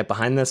can't get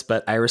behind this,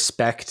 but I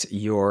respect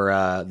your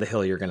the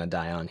hill you're going to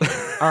die on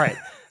here. All right.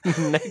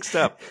 Next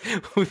up,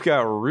 we've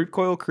got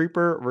Rootcoil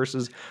Creeper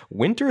versus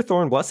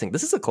Winterthorn Blessing.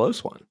 This is a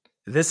close one.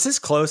 This is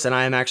close, and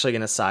I am actually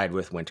going to side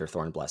with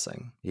Winterthorn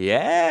Blessing.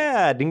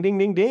 Yeah, ding, ding,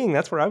 ding, ding.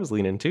 That's where I was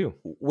leaning too.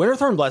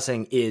 Winterthorn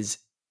Blessing is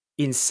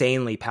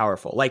insanely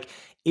powerful. Like,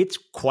 it's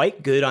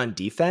quite good on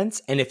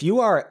defense, and if you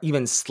are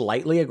even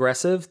slightly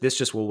aggressive, this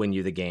just will win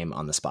you the game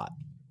on the spot.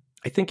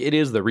 I think it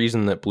is the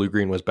reason that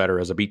Blue-Green was better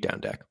as a beatdown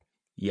deck.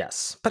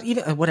 Yes, but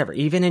even whatever,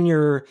 even in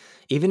your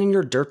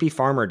derpy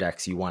farmer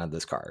decks, you wanted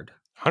this card.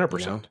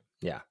 100%.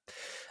 Yeah.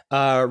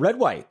 Red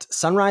white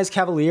Sunrise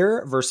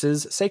Cavalier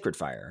versus Sacred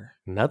Fire.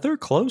 Another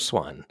close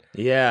one.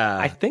 Yeah,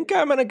 I think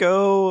I'm gonna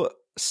go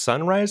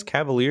Sunrise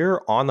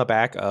Cavalier on the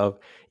back of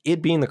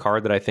it being the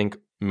card that I think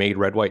made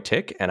red white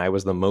tick, and I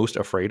was the most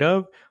afraid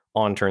of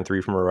on turn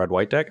 3 from a red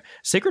white deck.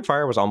 Sacred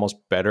Fire was almost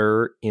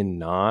better in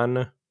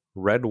non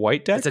red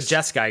white decks. It's a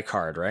Jeskai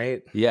card,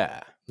 right?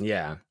 Yeah.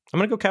 Yeah. I'm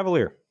gonna go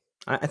Cavalier.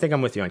 I think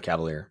I'm with you on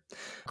Cavalier.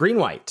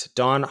 Green-white,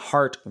 Dawn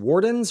Heart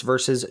Wardens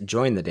versus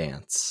Join the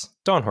Dance.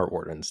 Dawn Heart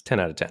Wardens, 10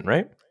 out of 10,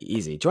 right?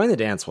 Easy. Join the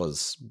Dance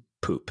was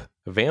poop.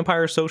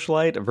 Vampire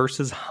Socialite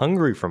versus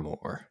Hungry for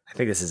More. I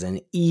think this is an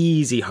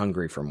easy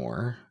Hungry for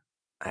More.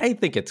 I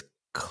think it's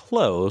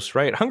close,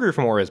 right? Hungry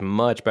for More is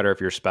much better if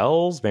you're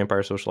spells.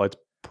 Vampire Socialite's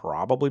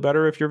probably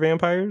better if you're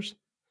vampires.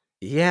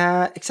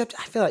 Yeah, except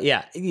I feel like,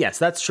 yes,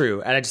 that's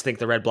true. And I just think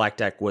the red-black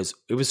deck was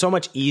so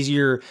much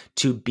easier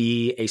to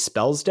be a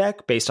spells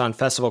deck based on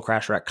Festival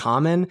Crash Wreck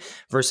Common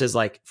versus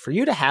like for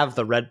you to have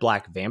the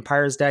red-black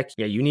vampires deck,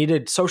 yeah, you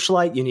needed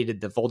Socialite, you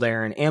needed the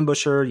Voldaren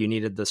Ambusher, you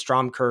needed the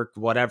Stromkirk,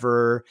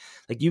 whatever.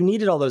 Like you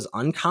needed all those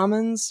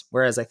uncommons.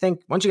 Whereas I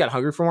think once you got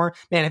Hungry for More,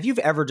 man, if you've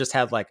ever just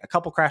had like a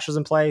couple crashes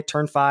in play,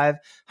 turn 5,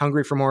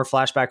 Hungry for More,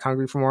 flashback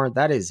Hungry for More,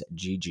 that is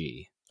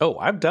GG. Oh,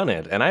 I've done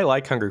it. And I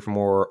like Hungry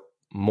for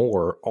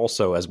more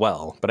also as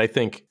well, but I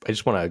think I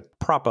just want to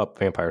prop up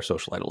Vampire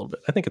Socialite a little bit.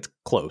 I think it's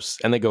close,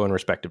 and they go in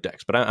respective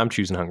decks, but I'm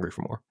choosing Hungry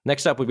for More.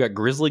 Next up, we've got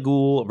Grizzly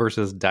Ghoul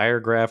versus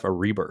Diregraph a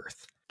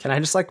Rebirth. Can I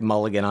just like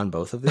mulligan on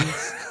both of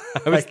these?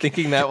 I was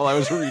thinking that while I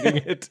was reading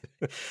it.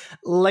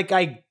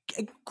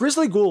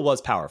 Grizzly Ghoul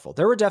was powerful.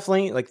 There were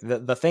definitely like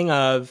the thing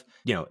of,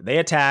 they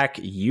attack,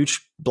 you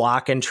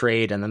block and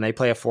trade, and then they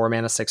play a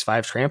 4-mana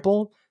 6/5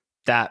 trample.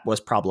 That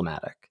was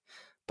problematic.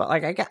 But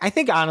like I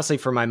think honestly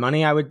for my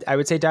money, I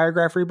would say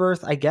Diregraph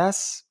Rebirth, I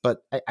guess.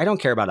 But I don't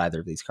care about either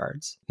of these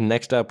cards.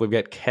 Next up, we've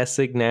got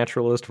Kessig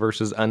Naturalist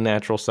versus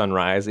Unnatural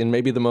Sunrise in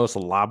maybe the most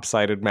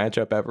lopsided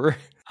matchup ever.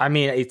 I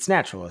mean, it's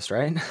Naturalist,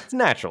 right? It's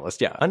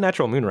Naturalist, yeah.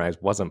 Unnatural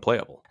Moonrise wasn't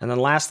playable. And then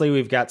lastly,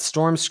 we've got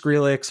Storm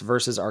Skrillex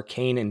versus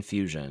Arcane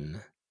Infusion.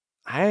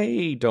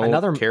 I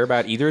don't care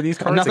about either of these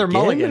cards. Another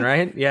mulligan,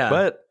 right? Yeah.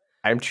 But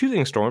I'm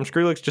choosing Storm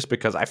Skrillex just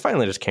because I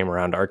finally just came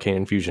around to Arcane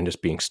Infusion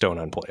just being stone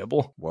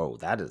unplayable. Whoa,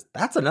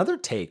 that's another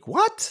take.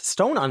 What?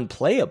 Stone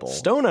unplayable?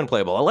 Stone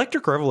unplayable.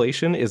 Electric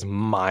Revelation is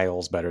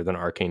miles better than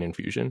Arcane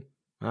Infusion.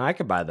 I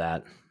could buy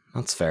that.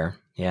 That's fair.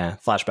 Yeah.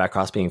 Flashback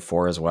cost being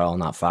 4 as well,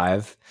 not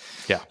 5.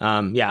 Yeah.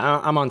 I'm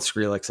on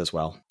Skrillex as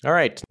well. All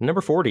right.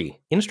 Number 40.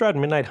 Innistrad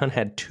Midnight Hunt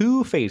had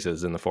 2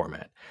 phases in the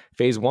format.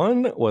 Phase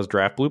 1 was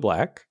draft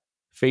blue-black.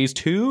 Phase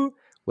 2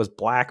 was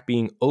black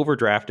being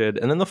overdrafted,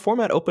 and then the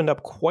format opened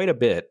up quite a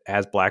bit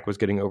as black was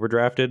getting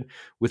overdrafted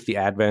with the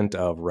advent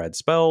of red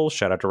spells.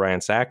 Shout out to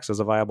Ryan Sachs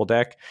as a viable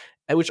deck,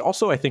 which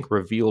also I think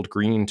revealed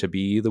green to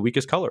be the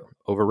weakest color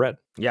over red.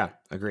 Yeah,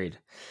 agreed.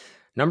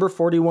 Number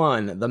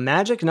 41, the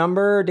magic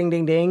number, ding,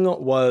 ding, ding,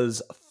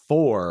 was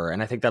 4,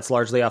 and I think that's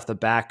largely off the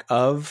back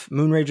of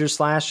Moonrager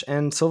Slash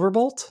and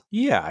Silverbolt.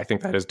 Yeah, I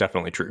think that is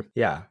definitely true.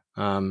 Yeah,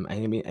 I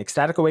mean,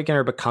 Ecstatic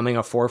Awakener becoming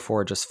a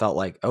 4/4 just felt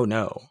like, oh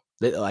no.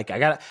 Like I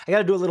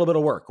gotta do a little bit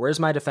of work. Where's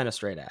my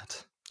Defenestrate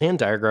at? And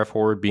Diregraph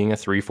Horde being a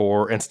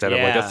 3/4 instead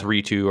of like a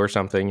 3/2 or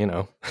something,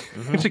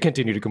 to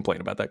continue to complain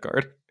about that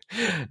card.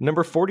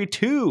 Number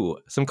 42,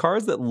 some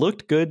cards that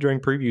looked good during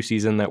preview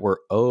season that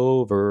were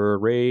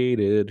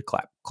overrated.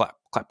 Clap, clap,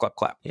 clap, clap,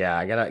 clap. Yeah,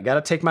 I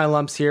gotta take my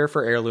lumps here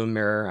for Heirloom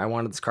Mirror. I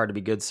wanted this card to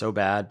be good so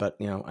bad, but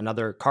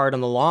another card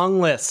on the long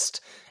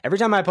list. Every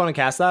time my opponent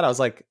cast that, I was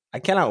like, I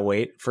cannot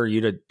wait for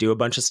you to do a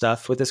bunch of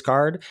stuff with this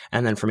card,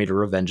 and then for me to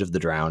Revenge of the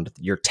Drowned,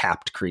 your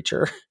tapped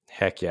creature.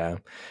 Heck yeah.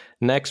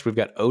 Next, we've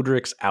got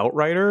Odric's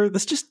Outrider.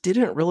 This just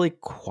didn't really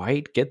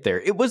quite get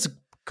there. It was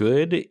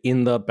good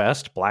in the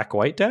best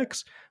black-white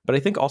decks, but I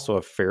think also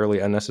a fairly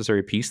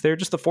unnecessary piece there.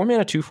 Just the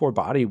 4-mana 2/4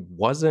 body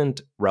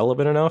wasn't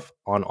relevant enough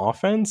on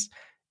offense,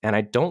 and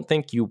I don't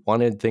think you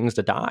wanted things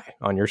to die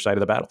on your side of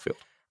the battlefield.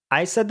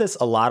 I said this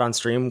a lot on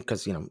stream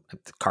because, the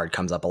card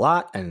comes up a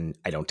lot and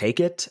I don't take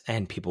it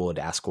and people would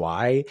ask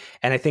why.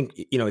 And I think,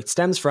 it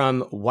stems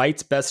from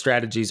White's best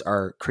strategies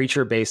are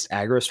creature-based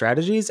aggro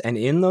strategies. And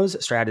in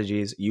those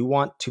strategies, you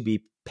want to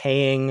be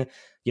paying,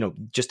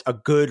 just a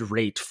good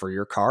rate for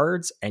your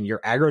cards, and your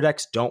aggro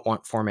decks don't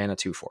want 4-mana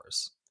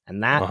 2/4s.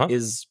 And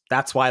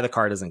that's why the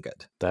card isn't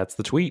good. That's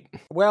the tweet.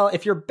 Well,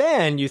 if you're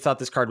Ben, you thought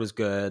this card was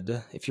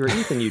good. If you're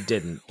Ethan, you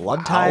didn't.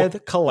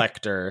 Bloodtithe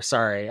Collector.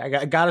 Sorry,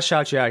 I gotta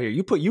shout you out here.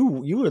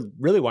 You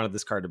really wanted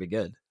this card to be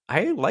good.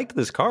 I liked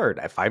this card.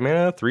 At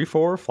 5-mana,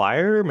 3/4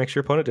 flyer, makes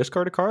your opponent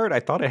discard a card.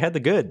 I thought it had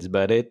the goods,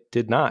 but it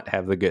did not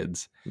have the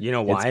goods. You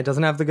know why it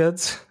doesn't have the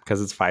goods?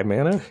 Because it's 5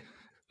 mana?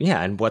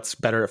 Yeah, and what's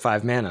better at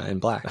 5 mana in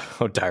black?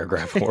 Oh,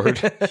 Diregraph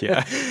Horde.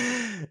 Yeah.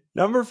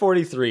 Number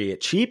 43,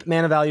 cheap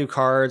mana value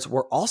cards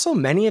were also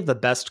many of the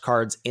best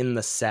cards in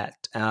the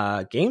set.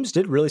 Games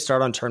did really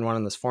start on turn 1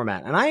 in this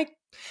format. And I,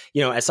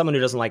 as someone who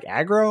doesn't like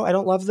aggro, I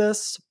don't love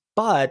this.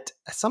 But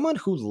as someone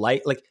who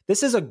like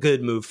this is a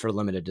good move for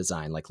limited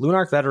design. Like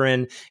Lunarch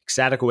Veteran,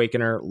 Ecstatic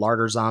Awakener,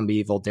 Larder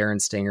Zombie,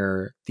 Voldaren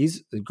Stinger.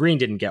 These green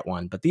didn't get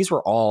one, but these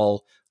were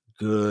all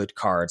good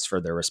cards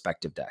for their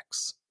respective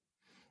decks.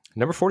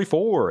 Number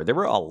 44, there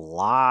were a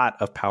lot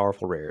of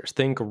powerful rares.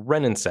 Think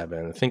Wrenn and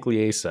 7, think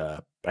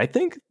Liesa. But I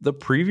think the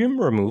premium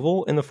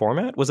removal in the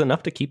format was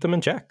enough to keep them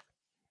in check.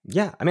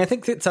 Yeah, I mean, I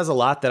think it says a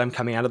lot that I'm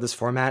coming out of this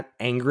format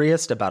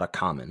angriest about a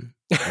common.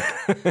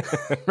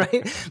 Like,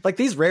 right? Like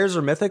these rares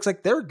or mythics,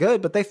 like they're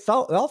good, but they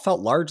all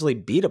felt largely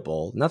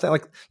beatable. Nothing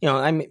like,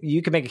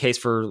 you can make a case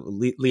for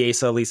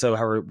Liesa,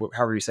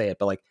 however you say it,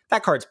 but like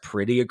that card's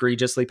pretty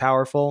egregiously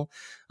powerful.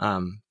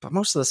 But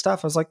most of the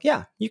stuff I was like,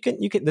 yeah, you can,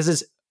 this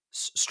is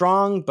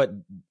strong, but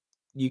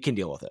you can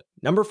deal with it.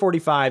 Number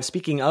 45,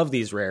 speaking of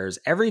these rares,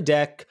 every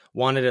deck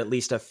wanted at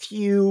least a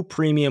few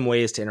premium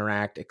ways to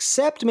interact,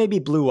 except maybe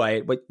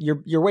blue-white, but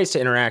your ways to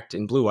interact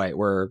in blue-white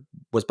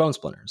was Bone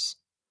Splinters.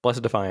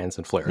 Blessed Defiance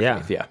and Flare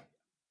of Faith,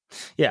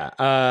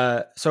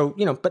 yeah. So,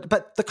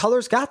 but the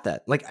colors got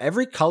that. Like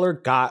every color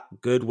got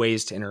good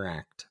ways to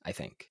interact, I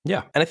think.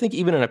 Yeah, and I think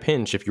even in a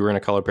pinch, if you were in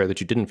a color pair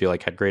that you didn't feel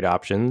like had great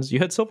options, you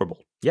had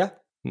Silverbolt. Yeah.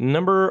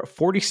 Number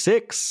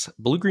 46,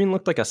 Blue-Green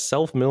looked like a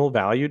self-mill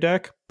value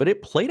deck, but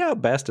it played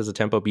out best as a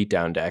tempo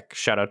beatdown deck.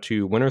 Shout out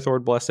to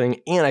Winterthord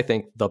Blessing, and I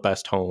think the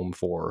best home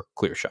for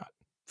Clear Shot.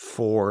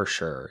 For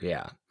sure,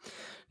 yeah.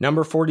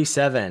 Number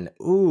 47,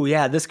 ooh,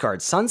 yeah, this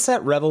card.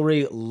 Sunset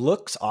Revelry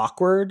looks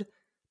awkward,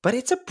 but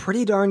it's a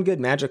pretty darn good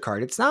Magic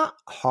card. It's not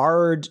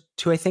hard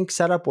to, I think,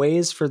 set up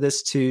ways for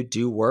this to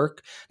do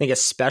work. I think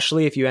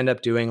especially if you end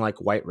up doing like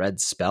white-red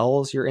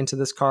spells, you're into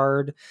this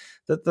card.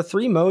 The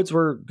three modes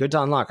were good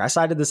to unlock. I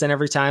sided this in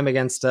every time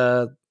against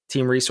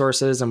Team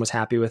Resources and was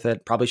happy with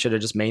it. Probably should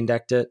have just main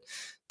decked it.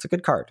 It's a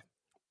good card.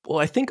 Well,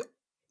 I think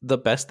the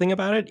best thing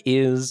about it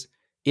is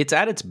it's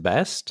at its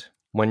best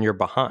when you're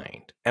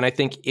behind. And I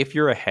think if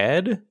you're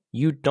ahead,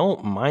 you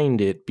don't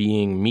mind it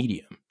being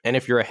medium. And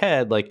if you're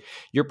ahead, like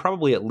you're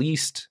probably at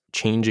least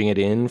changing it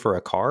in for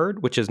a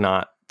card, which is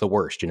not the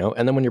worst,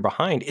 And then when you're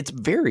behind, it's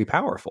very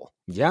powerful.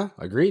 Yeah,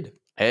 agreed.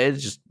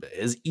 It's just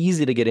as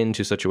easy to get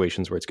into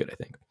situations where it's good, I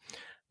think.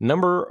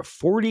 Number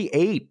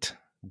 48,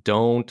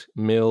 don't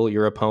mill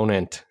your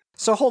opponent.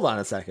 So hold on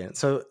a second.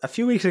 So a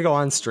few weeks ago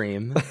on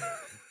stream,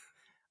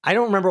 I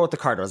don't remember what the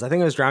card was. I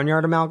think it was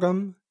Drownyard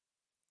Amalgam.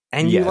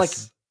 And you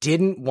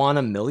didn't want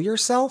to mill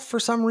yourself for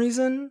some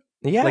reason?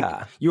 Yeah.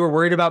 Like you were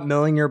worried about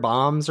milling your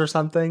bombs or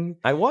something?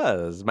 I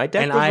was. My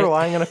deck was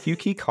relying on a few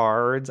key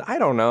cards. I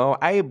don't know.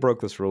 I broke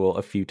this rule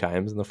a few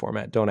times in the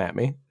format. Don't at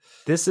me.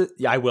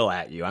 I will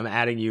at you. I'm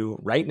adding you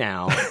right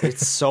now.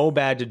 It's so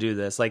bad to do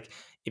this. Like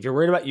if you're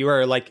worried about, you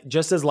are like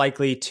just as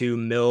likely to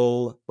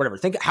mill whatever.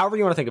 However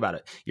you want to think about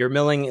it. You're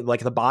milling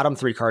like the bottom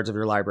 3 cards of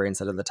your library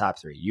instead of the top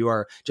 3. You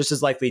are just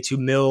as likely to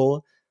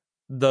mill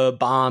the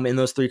bomb in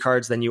those 3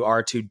 cards than you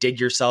are to dig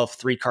yourself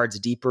 3 cards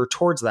deeper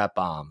towards that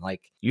bomb.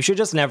 Like you should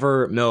just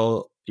never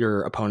mill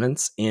your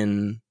opponents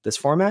in this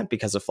format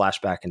because of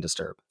flashback and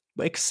disturb.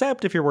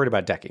 Except if you're worried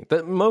about decking.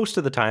 Most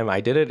of the time I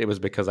did it was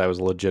because I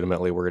was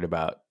legitimately worried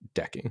about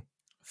decking.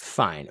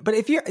 Fine. But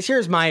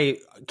here's my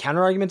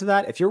counter argument to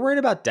that. If you're worried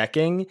about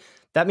decking,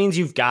 that means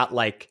you've got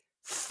like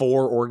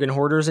 4 Organ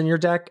Hoarders in your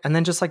deck, and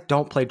then just like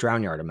don't play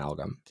Drownyard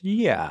Amalgam.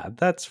 Yeah,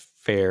 that's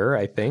fair,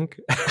 I think.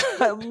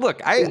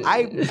 Look,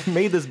 I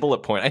made this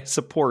bullet point. I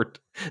support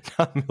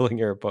not milling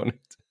your opponent.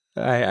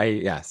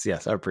 Yes,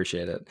 I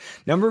appreciate it.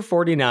 Number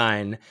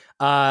 49,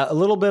 a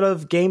little bit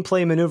of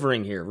gameplay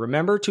maneuvering here.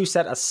 Remember to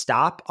set a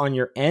stop on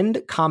your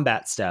end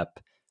combat step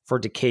for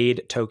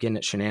Decayed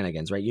token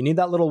shenanigans, right? You need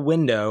that little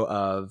window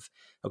of,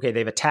 okay,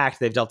 they've attacked,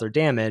 they've dealt their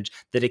damage,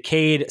 the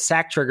Decayed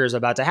sack trigger is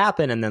about to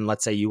happen, and then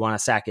let's say you want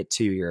to sack it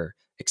to your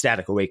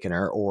Ecstatic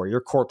Awakener or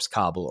your Corpse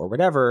Cobble or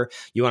whatever,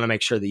 you want to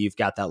make sure that you've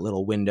got that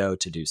little window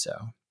to do so.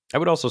 I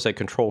would also say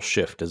Control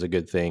Shift is a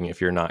good thing if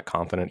you're not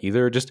confident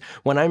either. Just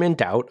when I'm in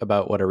doubt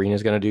about what Arena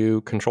is going to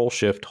do, Control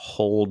Shift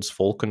holds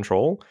full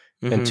control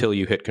until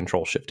you hit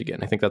Control Shift again.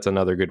 I think that's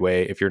another good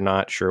way if you're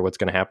not sure what's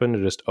going to happen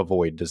to just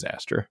avoid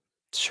disaster.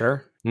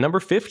 Sure. Number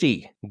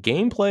 50,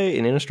 gameplay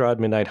in Innistrad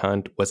Midnight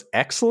Hunt was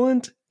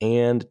excellent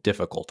and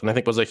difficult, and I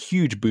think was a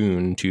huge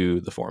boon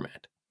to the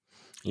format.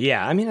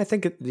 Yeah, I mean, I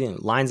think it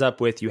lines up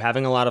with you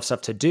having a lot of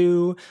stuff to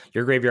do,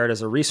 your graveyard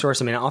as a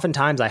resource. I mean,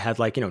 oftentimes I had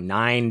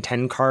 9,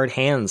 10 card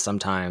hands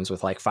sometimes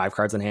with 5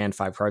 cards in hand,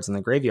 5 cards in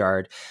the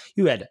graveyard.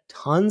 You had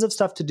tons of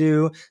stuff to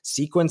do.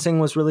 Sequencing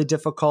was really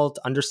difficult.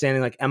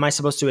 Understanding, am I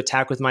supposed to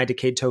attack with my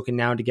Decayed token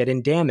now to get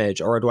in damage?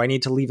 Or do I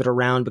need to leave it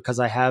around because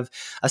I have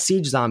a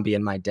Siege Zombie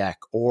in my deck?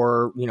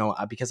 Or,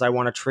 because I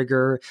want to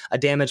trigger a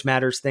Damage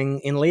Matters thing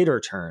in later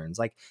turns?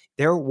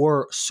 There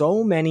were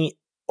so many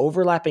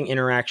overlapping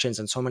interactions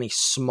and so many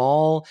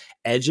small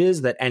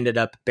edges that ended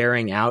up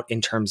bearing out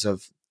in terms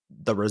of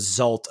the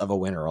result of a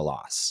win or a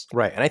loss.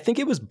 Right. And I think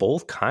it was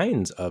both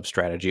kinds of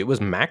strategy. It was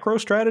macro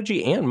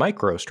strategy and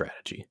micro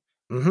strategy.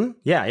 Mm-hmm.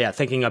 Yeah.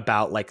 Thinking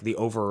about the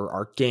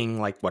overarching,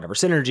 whatever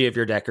synergy of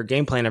your deck or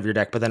game plan of your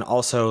deck, but then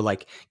also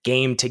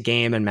game to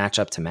game and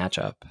matchup to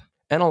matchup.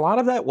 And a lot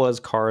of that was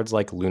cards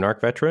like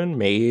Lunarch Veteran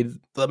made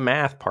the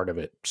math part of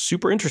it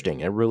super interesting.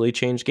 It really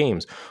changed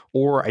games.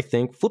 Or I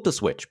think Flip the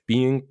Switch,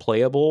 being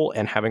playable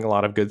and having a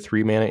lot of good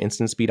 3-mana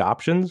instant speed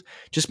options,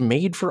 just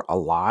made for a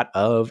lot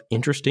of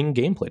interesting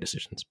gameplay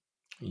decisions.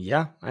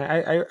 Yeah,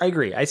 I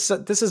agree.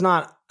 This is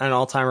not an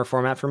all-timer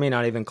format for me,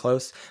 not even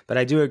close. But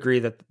I do agree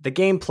that the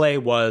gameplay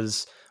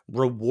was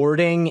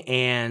rewarding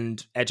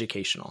and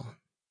educational.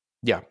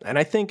 Yeah, and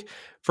I think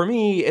for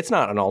me, it's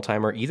not an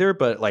all-timer either,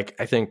 but like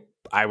I think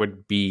I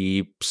would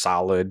be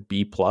solid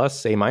B+,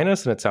 A-, and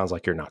it sounds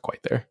like you're not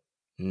quite there.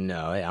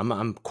 No,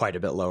 I'm quite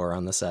a bit lower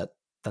on the set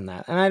than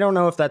that. And I don't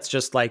know if that's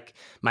just like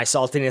my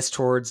saltiness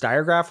towards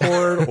Diregraph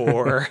Horde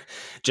or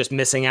just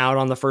missing out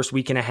on the first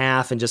week and a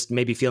half and just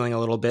maybe feeling a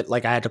little bit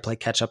like I had to play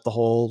catch up the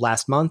whole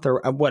last month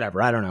or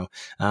whatever. I don't know.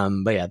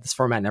 But yeah, this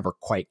format never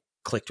quite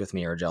clicked with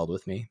me or gelled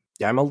with me.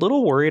 Yeah, I'm a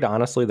little worried,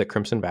 honestly, that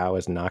Crimson Vow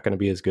is not going to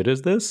be as good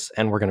as this,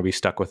 and we're going to be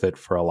stuck with it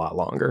for a lot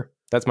longer.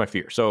 That's my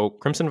fear. So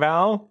Crimson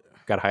Vow,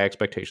 got high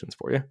expectations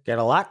for you. Got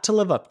a lot to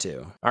live up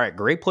to. All right,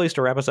 great place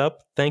to wrap us up.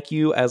 Thank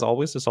you, as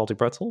always, to Salty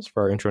Pretzels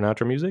for our intro and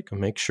outro music.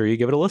 Make sure you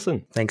give it a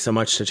listen. Thanks so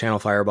much to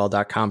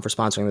channelfireball.com for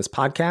sponsoring this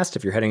podcast.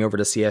 If you're heading over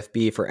to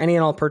CFB for any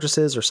and all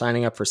purchases or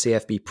signing up for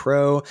CFB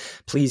Pro,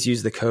 please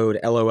use the code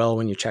LOL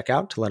when you check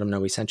out to let them know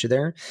we sent you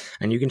there.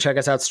 And you can check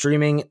us out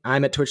streaming.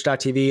 I'm at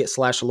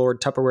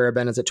twitch.tv/Lord Tupperware.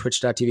 Ben is at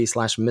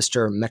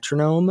twitch.tv/Mr.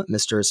 Metronome.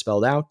 Mr. is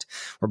spelled out.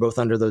 We're both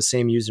under those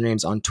same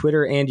usernames on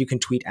Twitter, and you can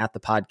tweet at the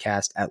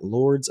podcast at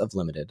Lords of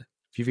Limited.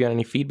 If you've got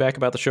any feedback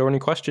about the show or any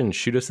questions,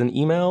 shoot us an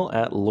email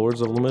at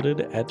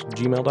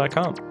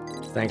lordsoflimited@gmail.com.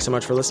 Thanks so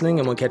much for listening,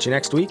 and we'll catch you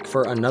next week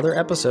for another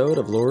episode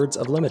of Lords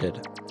of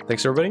Limited.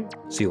 Thanks, everybody.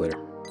 See you later.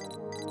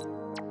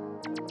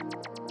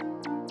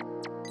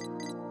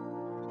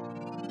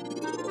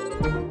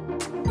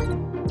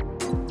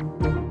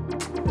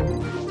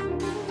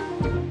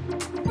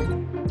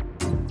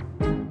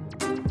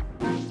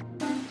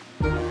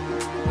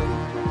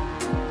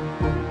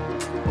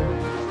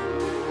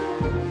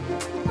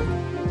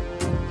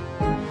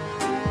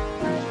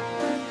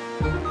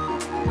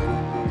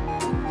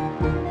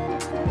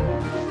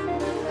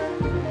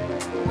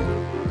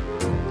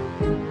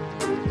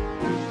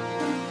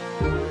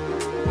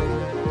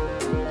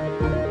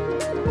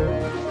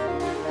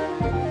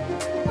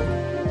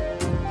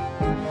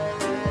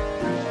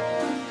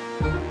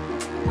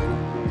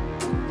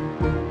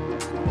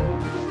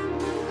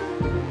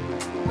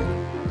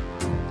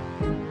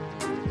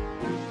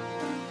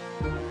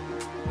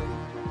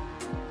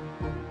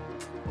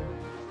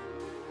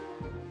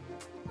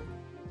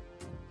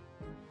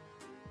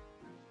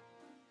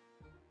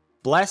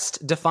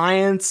 Blessed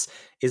Defiance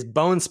is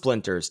Bone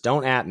Splinters.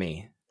 Don't at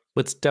me.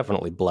 It's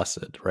definitely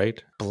blessed,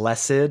 right?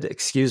 Blessed.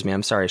 Excuse me.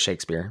 I'm sorry,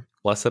 Shakespeare.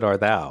 Blessed are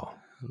thou.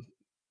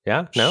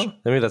 Yeah? No?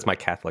 Maybe that's my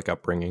Catholic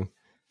upbringing.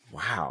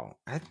 Wow.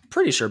 I'm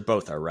pretty sure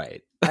both are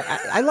right.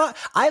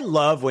 I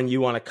love when you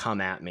want to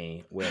come at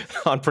me with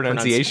on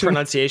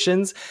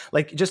pronunciations.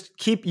 Like just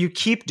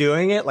keep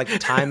doing it like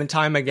time and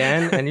time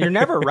again, and you're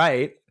never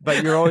right,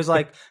 but you're always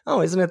like,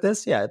 oh, isn't it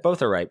this? Yeah,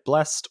 both are right.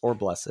 Blessed or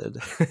blessed.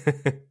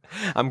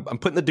 I'm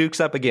putting the dukes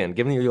up again,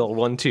 giving you the old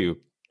 1-2.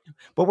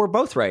 But we're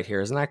both right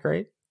here. Isn't that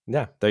great?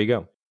 Yeah, there you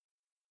go.